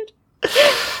stupid.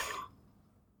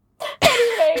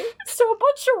 Anyway, so a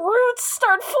bunch of roots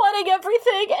start flooding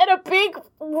everything, and a big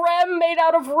rem made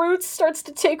out of roots starts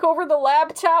to take over the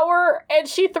lab tower, and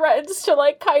she threatens to,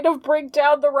 like, kind of bring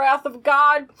down the wrath of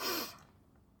God.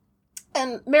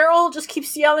 And Meryl just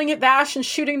keeps yelling at Vash and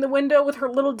shooting the window with her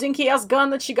little dinky-ass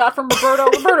gun that she got from Roberto.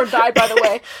 Roberto died, by the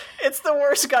way. It's the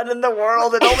worst gun in the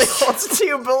world. It only holds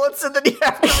 2 bullets, and then you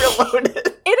have to reload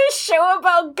it. In a show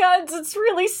about guns, it's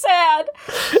really sad.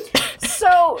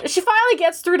 So, she finally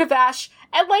gets through to Vash,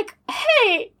 and, like,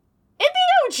 hey, in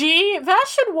the OG,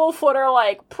 Vash and Wolfwood are,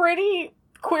 like, pretty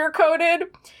queer-coded. In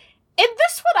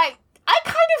this one, I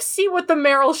kind of see what the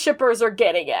Meryl shippers are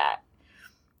getting at.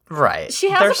 Right. She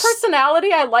has a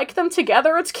personality. I like them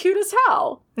together. It's cute as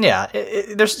hell. Yeah,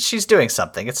 she's doing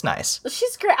something. It's nice.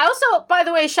 She's great. I also, by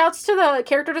the way, shouts to the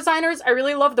character designers. I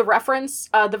really love the reference,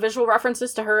 the visual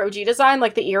references to her OG design.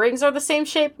 Like, the earrings are the same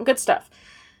shape. Good stuff.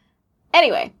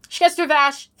 Anyway, she gets through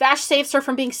Vash. Vash saves her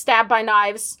from being stabbed by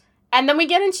Knives. And then we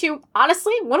get into,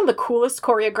 honestly, one of the coolest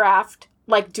choreographed,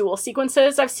 like, duel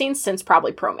sequences I've seen since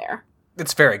probably Promare.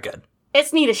 It's very good.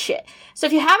 It's neat as shit. So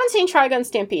if you haven't seen Trigun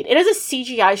Stampede, it is a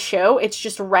CGI show. It's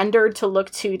just rendered to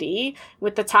look 2D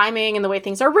with the timing and the way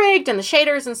things are rigged and the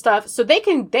shaders and stuff. So they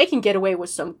can get away with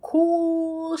some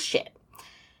cool shit.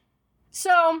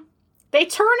 So they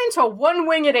turn into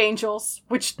one-winged angels,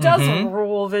 which does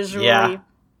rule visually. Yeah.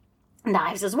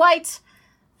 Knives is white,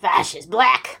 Vash is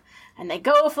black. And they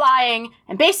go flying,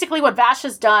 and basically what Vash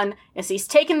has done is he's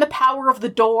taken the power of the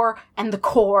door and the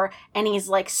core, and he's,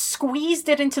 like, squeezed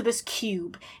it into this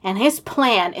cube, and his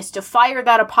plan is to fire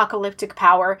that apocalyptic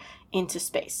power into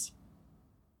space.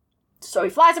 So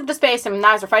he flies up to space, and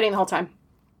Knives are fighting the whole time.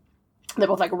 They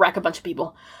both, like, wreck a bunch of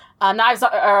people. Knives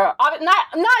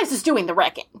is doing the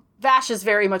wrecking. Vash is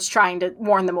very much trying to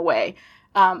warn them away.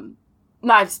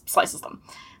 Knives slices them.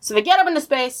 So they get up into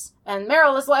space, and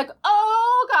Meryl is like,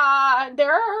 oh god,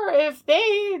 if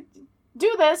they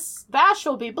do this, Vash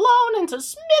will be blown into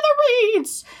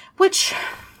smithereens. Which,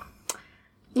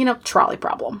 you know, trolley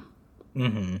problem.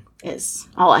 is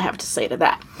all I have to say to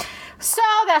that. So,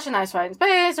 Vash and Knives fight in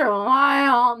space for a little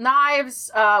while. Knives,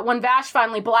 when Vash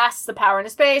finally blasts the power into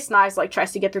space, Knives, like,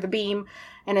 tries to get through the beam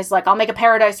and is like, I'll make a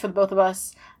paradise for the both of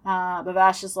us. But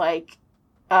Vash is like,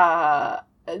 bruh,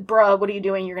 what are you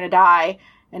doing? You're gonna die.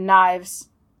 And Knives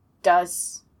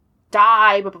does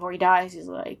die, but before he dies, he's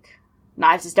like,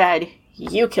 Knives is dead.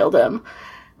 You killed him.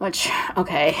 Which,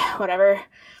 okay, whatever.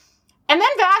 And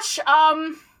then Vash,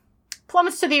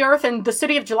 plummets to the earth, and the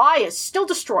city of July is still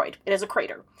destroyed. It is a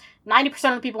crater. 90%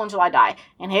 of the people in July die.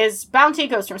 And his bounty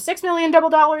goes from $6 million double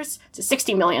dollars to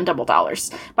 $60 million double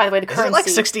dollars. By the way, the currency... Is it like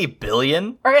 60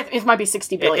 billion? Or it might be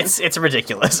 60 billion. It's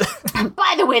ridiculous.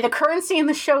 By the way, the currency in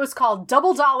the show is called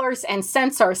double dollars, and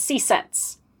cents are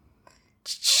C-cents.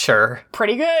 Sure.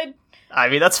 Pretty good. I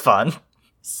mean, that's fun.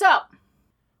 So,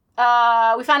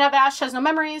 we find out Vash has no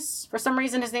memories. For some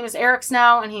reason, his name is Eric's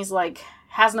now, and he's like,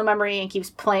 has no memory and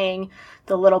keeps playing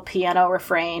the little piano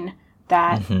refrain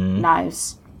that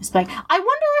Knives is playing. I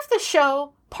wonder if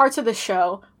parts of the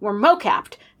show were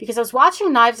mocapped, because I was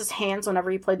watching Knives' hands whenever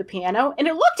he played the piano, and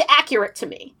it looked accurate to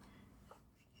me.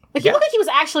 Like, He looked like he was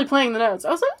actually playing the notes.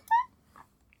 I was like,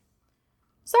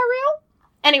 is that real?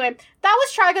 Anyway, that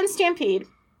was Trigun Stampede.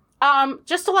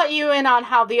 Just to let you in on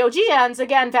how the OG ends,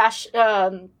 again, Vash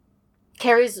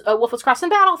carries Wolfwood's cross in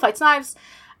battle, fights Knives.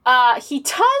 He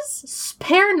does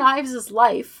spare Knives'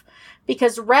 life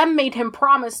because Rem made him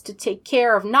promise to take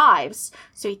care of Knives,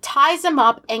 so he ties him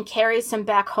up and carries him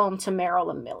back home to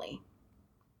Meryl and Millie.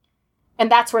 And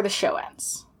that's where the show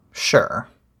ends. Sure.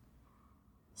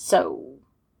 So,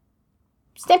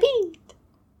 Stampede.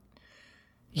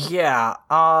 Yeah,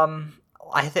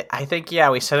 I think,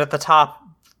 yeah, we said at the top,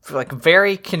 like,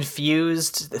 very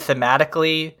confused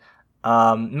thematically,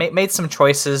 made some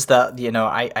choices that, you know,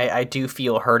 I do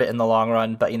feel hurt it in the long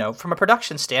run, but, you know, from a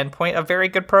production standpoint, a very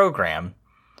good program.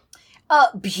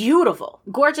 Beautiful.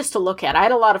 Gorgeous to look at. I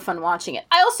had a lot of fun watching it.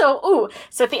 I also,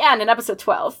 so at the end, in episode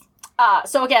 12,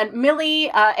 so again, Millie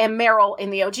and Meryl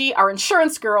in the OG are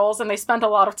insurance girls, and they spend a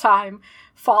lot of time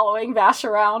following Vash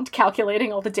around,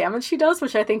 calculating all the damage she does,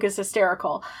 which I think is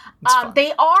hysterical.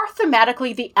 They are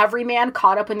thematically the everyman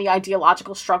caught up in the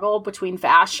ideological struggle between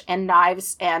Vash and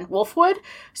Knives and Wolfwood.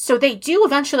 So they do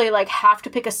eventually, like, have to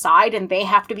pick a side, and they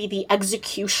have to be the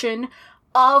execution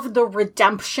of the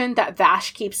redemption that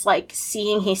Vash keeps, like,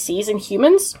 seeing he sees in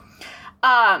humans.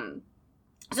 So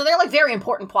they're, like, very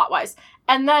important plot-wise.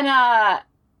 And then,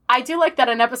 I do like that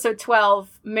in episode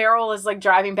 12, Meryl is, like,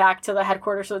 driving back to the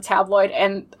headquarters of the tabloid,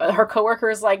 and her coworker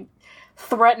is, like,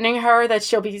 threatening her that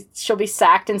she'll be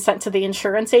sacked and sent to the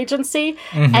insurance agency,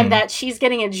 and that she's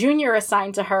getting a junior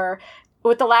assigned to her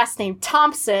with the last name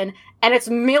Thompson, and it's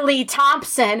Millie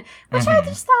Thompson, which I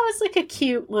just thought was, like, a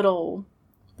cute little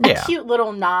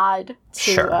nod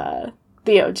to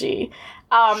the OG.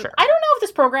 I don't know if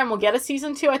this program will get a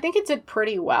season 2. I think it did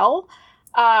pretty well.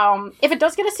 If it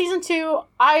does get a season 2,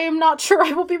 I am not sure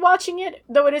I will be watching it,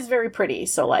 though it is very pretty,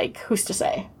 so, like, who's to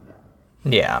say?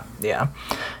 Yeah.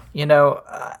 You know,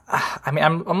 I mean,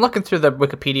 I'm looking through the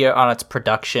Wikipedia on its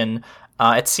production.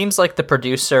 It seems like the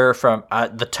producer from,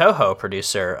 the Toho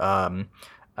producer,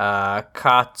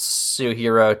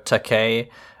 Katsuhiro Takei,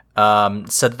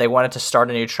 said that they wanted to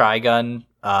start a new Trigun,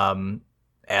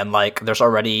 and, like, there's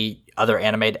already other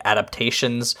animated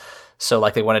adaptations. So,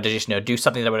 like, they wanted to just, you know, do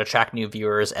something that would attract new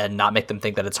viewers and not make them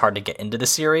think that it's hard to get into the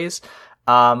series.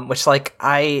 Which, like,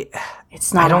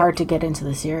 it's not hard to get into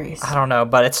the series. I don't know,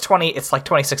 but it's like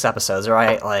 26 episodes,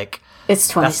 right? Like, it's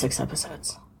 26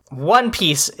 episodes. One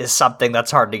Piece is something that's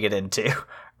hard to get into,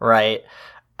 right?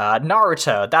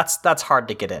 Naruto, that's hard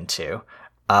to get into.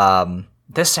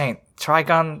 This ain't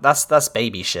Trigun, that's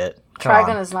baby shit.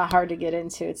 Trigun is not hard to get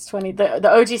into. It's 20.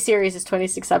 The OG series is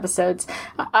 26 episodes.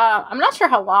 I'm not sure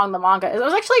how long the manga is. I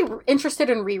was actually interested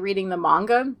in rereading the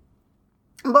manga,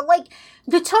 but, like,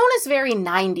 the tone is very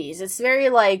 90s. It's very,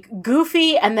 like,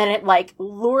 goofy, and then it, like,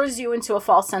 lures you into a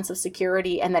false sense of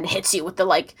security, and then hits you with the,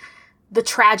 like, the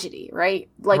tragedy, right?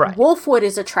 Like, right. Wolfwood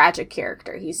is a tragic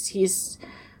character. He's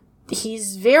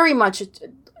very much a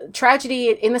tragedy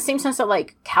in the same sense that,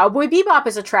 like, Cowboy Bebop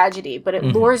is a tragedy, but it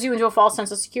lures you into a false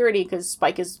sense of security because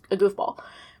Spike is a goofball.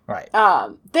 Right.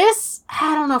 This,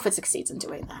 I don't know if it succeeds in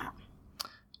doing that.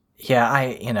 Yeah,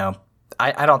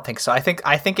 I don't think so. I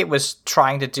think it was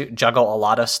trying to juggle a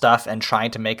lot of stuff and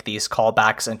trying to make these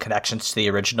callbacks and connections to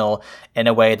the original in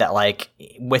a way that, like,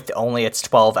 with only its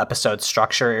 12 episode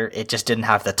structure, it just didn't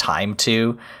have the time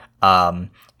to.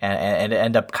 And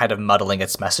end up kind of muddling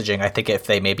its messaging. I think if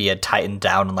they maybe had tightened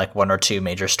down on, like, one or two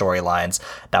major storylines,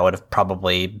 that would have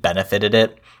probably benefited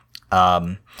it.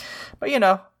 But, you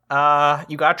know,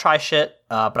 you gotta try shit.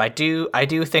 But I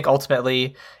do think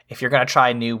ultimately, if you're gonna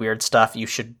try new weird stuff, you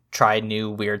should try new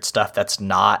weird stuff that's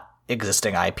not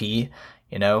existing IP.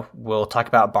 You know, we'll talk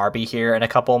about Barbie here in a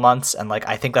couple of months, and like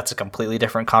I think that's a completely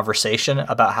different conversation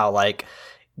about how like,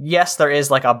 yes, there is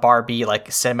like a Barbie like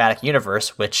cinematic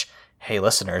universe, which, hey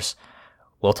listeners,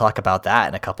 we'll talk about that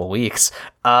in a couple weeks.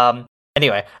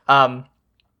 Anyway,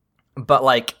 but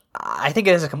like I think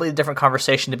it is a completely different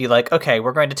conversation to be like, okay,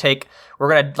 we're going to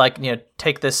like, you know,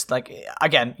 take this, like,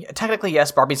 again, technically yes,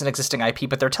 Barbie's an existing IP,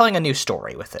 but they're telling a new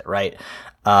story with it, right?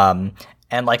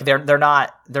 And like they're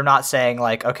not saying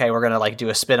like, okay, we're gonna like do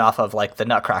a spin-off of like the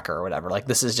Nutcracker or whatever. Like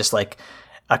this is just like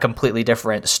a completely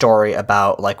different story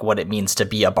about like what it means to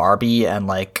be a Barbie and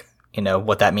like, you know,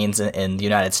 what that means in the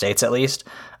United States at least.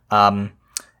 And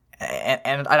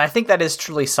I think that is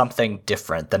truly something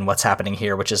different than what's happening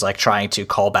here, which is like trying to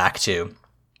call back to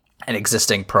an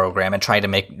existing program and trying to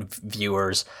make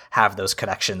viewers have those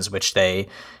connections, which they,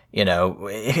 you know,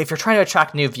 if you're trying to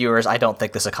attract new viewers, I don't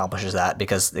think this accomplishes that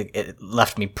because it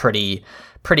left me pretty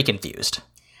confused.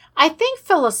 I think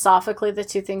philosophically the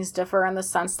two things differ in the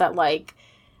sense that like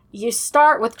you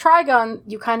start with Trigun,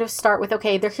 you kind of start with,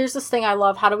 okay, here's this thing I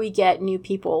love. How do we get new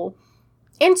people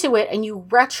into it? And you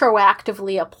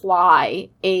retroactively apply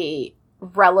a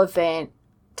relevant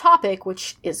topic,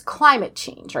 which is climate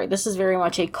change, right? This is very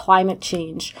much a climate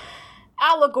change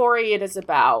allegory. It is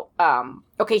about,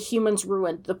 okay, humans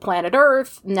ruined the planet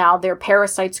Earth. Now they're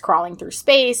parasites crawling through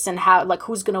space, and how, like,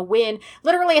 who's going to win?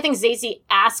 Literally, I think Zazie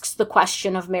asks the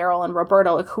question of Meryl and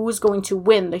Roberto, like, who's going to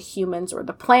win, the humans or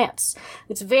the plants?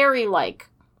 It's very, like,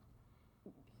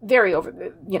 very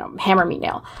over, you know, hammer me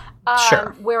nail.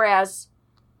 Sure. Whereas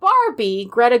Barbie,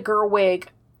 Greta Gerwig,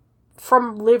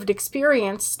 from lived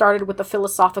experience, started with the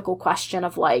philosophical question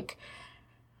of, like,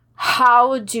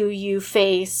 how do you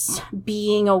face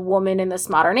being a woman in this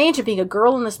modern age and being a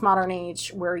girl in this modern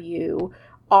age where you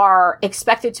are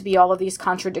expected to be all of these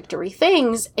contradictory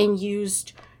things, and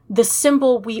used the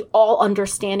symbol we all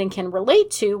understand and can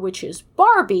relate to, which is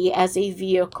Barbie, as a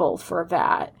vehicle for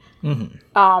that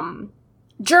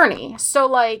journey. So,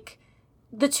 like,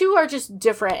 the two are just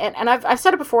different. And I've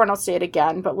said it before and I'll say it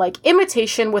again, but like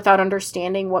imitation without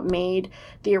understanding what made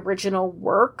the original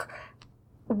work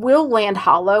will land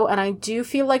hollow. And I do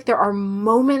feel like there are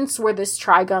moments where this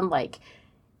Trigun like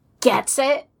gets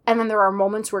it, and then there are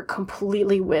moments where it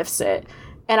completely whiffs it.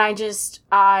 And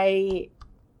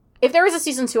if there is a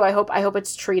season 2, I hope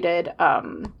it's treated,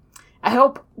 I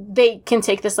hope they can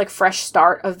take this like fresh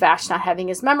start of Vash not having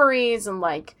his memories and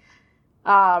like,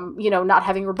 you know, not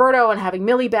having Roberto and having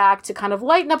Millie back to kind of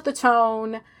lighten up the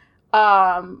tone,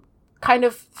 kind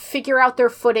of figure out their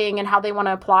footing and how they want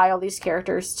to apply all these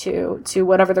characters to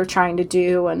whatever they're trying to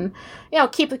do, and, you know,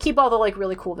 keep all the like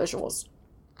really cool visuals.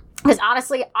 Because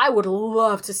honestly, I would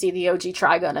love to see the OG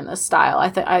Trigun in this style. I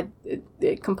think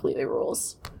it completely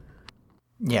rules.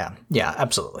 Yeah,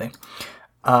 absolutely.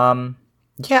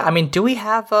 Yeah, I mean, do we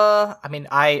have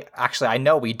I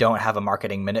know we don't have a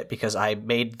marketing minute because I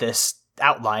made this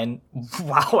outline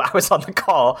while I was on the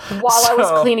call. I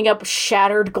was cleaning up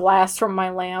shattered glass from my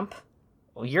lamp.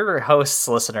 Well, your hosts,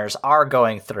 listeners, are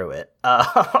going through it.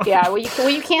 Yeah, what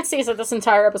you can't see is that this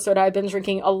entire episode I've been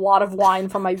drinking a lot of wine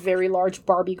from my very large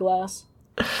Barbie glass.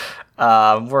 We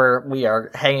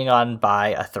are hanging on by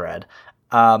a thread.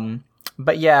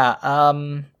 But yeah, I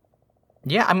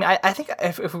mean, I think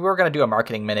if we were going to do a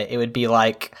marketing minute, it would be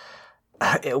like,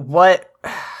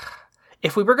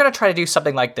 if we were going to try to do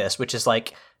something like this, which is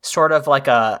like sort of like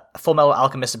a Fullmetal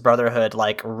Alchemist Brotherhood,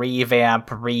 like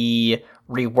reworking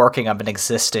of an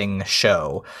existing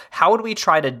show, what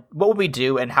would we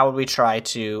do, and how would we try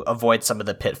to avoid some of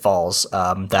the pitfalls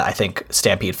that I think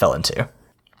Stampede fell into?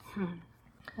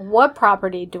 What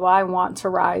property do I want to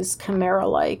rise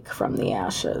Chimera-like from the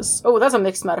ashes? Oh, that's a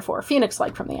mixed metaphor.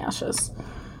 Phoenix-like from the ashes.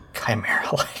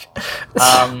 Chimera-like.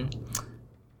 I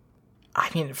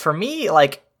mean, for me,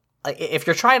 like, if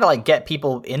you're trying to like get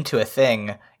people into a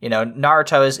thing, you know,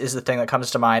 Naruto is the thing that comes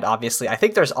to mind, obviously. I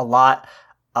think there's a lot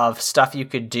of stuff you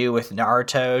could do with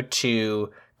Naruto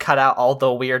to cut out all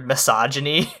the weird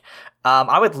misogyny.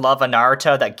 I would love a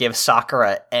Naruto that gives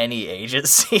Sakura any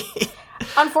agency.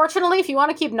 Unfortunately, if you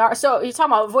want to keep Naruto, so you're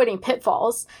talking about avoiding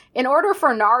pitfalls. In order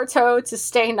for Naruto to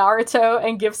stay Naruto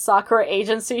and give Sakura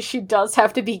agency, she does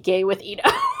have to be gay with Ito.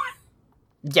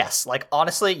 Yes, like,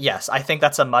 honestly, yes. I think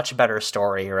that's a much better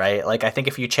story, right? Like, I think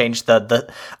if you change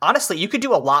the honestly, you could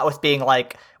do a lot with being,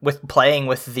 like, with playing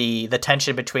with the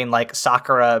tension between, like,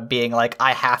 Sakura being, like,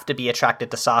 I have to be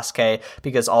attracted to Sasuke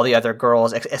because all the other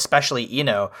girls, especially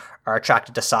Ino, are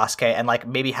attracted to Sasuke, and, like,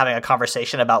 maybe having a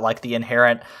conversation about, like, the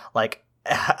inherent, like,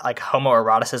 like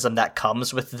homoeroticism that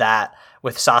comes with that,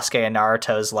 with Sasuke and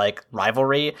Naruto's like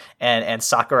rivalry, and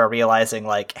Sakura realizing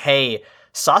like, hey,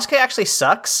 Sasuke actually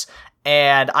sucks,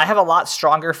 and I have a lot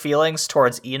stronger feelings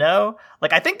towards Ino.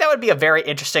 Like, I think that would be a very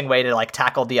interesting way to like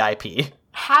tackle the IP.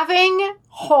 Having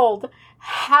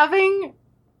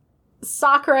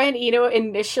Sakura and Ino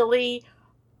initially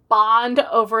bond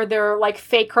over their like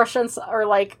fake crush on, or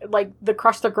like the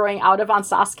crush they're growing out of on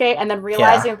Sasuke, and then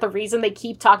realizing that the reason they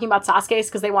keep talking about Sasuke is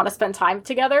because they want to spend time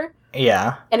together.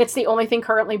 Yeah. And it's the only thing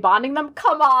currently bonding them?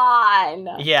 Come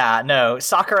on! Yeah, no.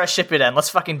 Sakura Shippuden. Let's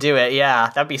fucking do it. Yeah,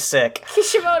 that'd be sick.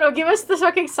 Kishimoto, give us the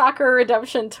fucking Sakura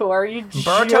redemption tour.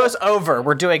 Boruto's over.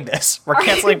 We're doing this. We're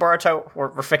canceling Boruto.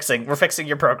 We're fixing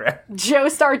your program. Joe,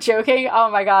 start joking.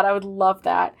 Oh my god, I would love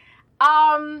that.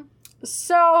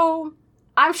 So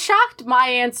I'm shocked my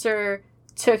answer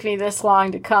took me this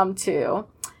long to come to.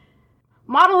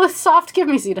 Monolith Soft, give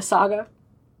me Zeta Saga.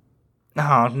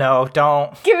 Oh, no,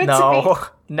 don't. Give it to me.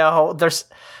 No, there's...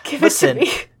 Give it to me.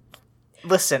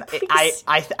 Listen,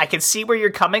 I can see where you're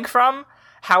coming from.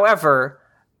 However,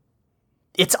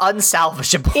 it's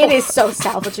unsalvageable. It is so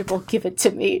salvageable. Give it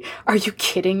to me. Are you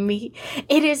kidding me?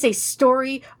 It is a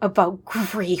story about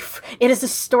grief. It is a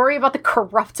story about the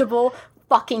corruptible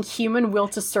fucking human will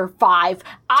to survive.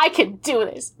 I can do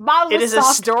this. It is a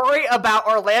story about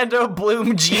Orlando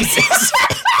Bloom Jesus.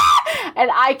 And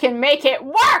I can make it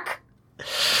work!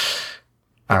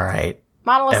 All right.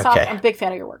 Monolith Soft, I'm a big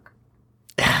fan of your work.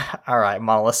 All right,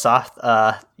 Monolith Soft.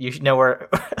 You know where,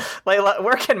 Layla,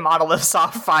 where can Monolith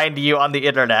Soft find you on the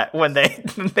internet when they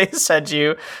send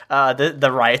you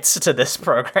the rights to this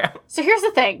program? So here's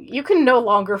the thing: you can no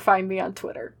longer find me on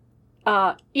Twitter.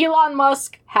 Elon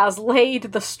Musk has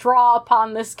laid the straw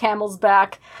upon this camel's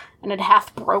back, and it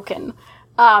hath broken.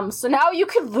 So now you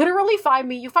can literally find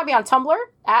me. You can find me on Tumblr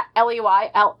at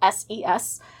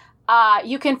LEYLSES.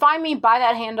 You can find me by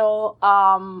that handle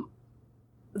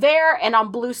there, and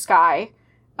on Blue Sky.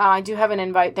 I do have an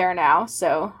invite there now,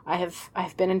 so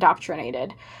I've been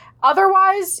indoctrinated.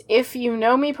 Otherwise, if you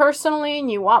know me personally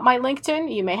and you want my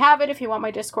LinkedIn, you may have it. If you want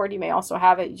my Discord, you may also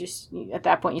have it. At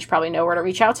that point, you should probably know where to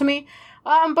reach out to me.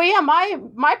 But yeah,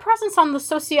 my presence on the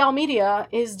social media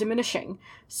is diminishing.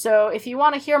 So if you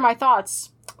want to hear my thoughts,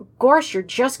 Gorsh, you're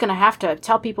just going to have to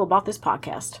tell people about this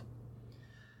podcast.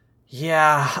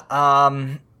 Yeah,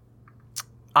 I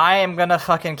am gonna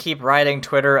fucking keep writing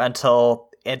Twitter until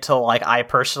like I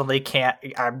personally can't.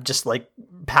 I'm just like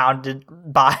pounded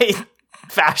by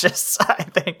fascists, I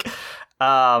think.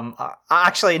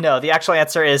 Actually, no. The actual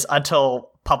answer is until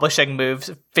Publishing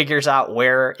Moves figures out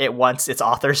where it wants its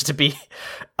authors to be,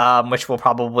 which will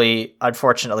probably,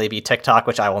 unfortunately, be TikTok,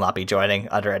 which I will not be joining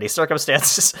under any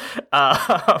circumstances.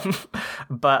 But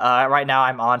right now,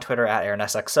 I'm on Twitter at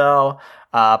AaronSXL.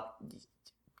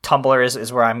 Tumblr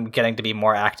is where I'm getting to be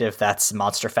more active. That's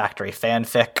Monster Factory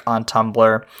Fanfic on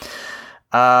Tumblr.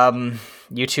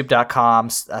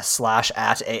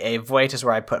 YouTube.com/@AAVoit is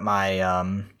where I put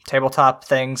my tabletop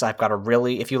things. I've got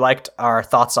if you liked our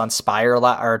thoughts on Spire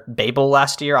or Babel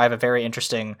last year, I have a very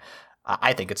interesting,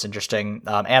 I think it's interesting,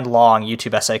 and long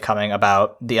YouTube essay coming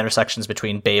about the intersections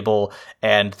between Babel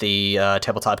and the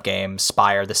tabletop game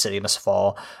Spire, The City Must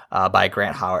Fall, by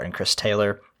Grant Howard and Chris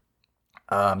Taylor.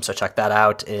 So check that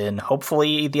out in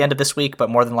hopefully the end of this week, but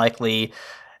more than likely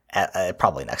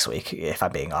probably next week, if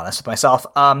I'm being honest with myself.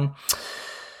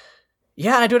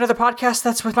 Yeah, and I do another podcast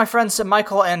that's with my friends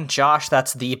Michael and Josh.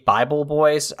 That's the Bible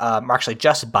Boys, or actually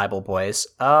just Bible Boys.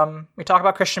 We talk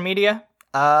about Christian media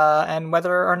and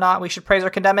whether or not we should praise or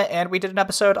condemn it. And we did an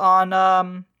episode on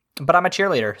But I'm a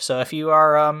Cheerleader. So if you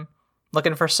are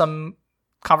looking for some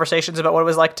conversations about what it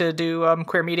was like to do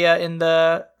queer media in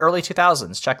the early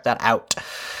 2000s, check that out.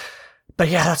 But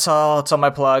yeah, that's all my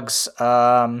plugs.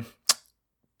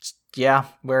 Yeah,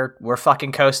 we're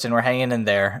fucking coasting. We're hanging in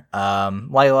there.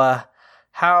 Layla,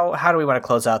 how do we want to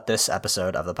close out this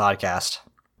episode of the podcast?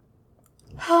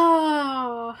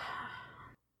 Oh,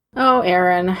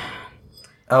 Aaron.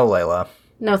 Oh, Layla.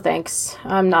 No thanks.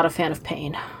 I'm not a fan of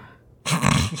pain.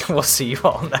 We'll see you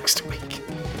all next week.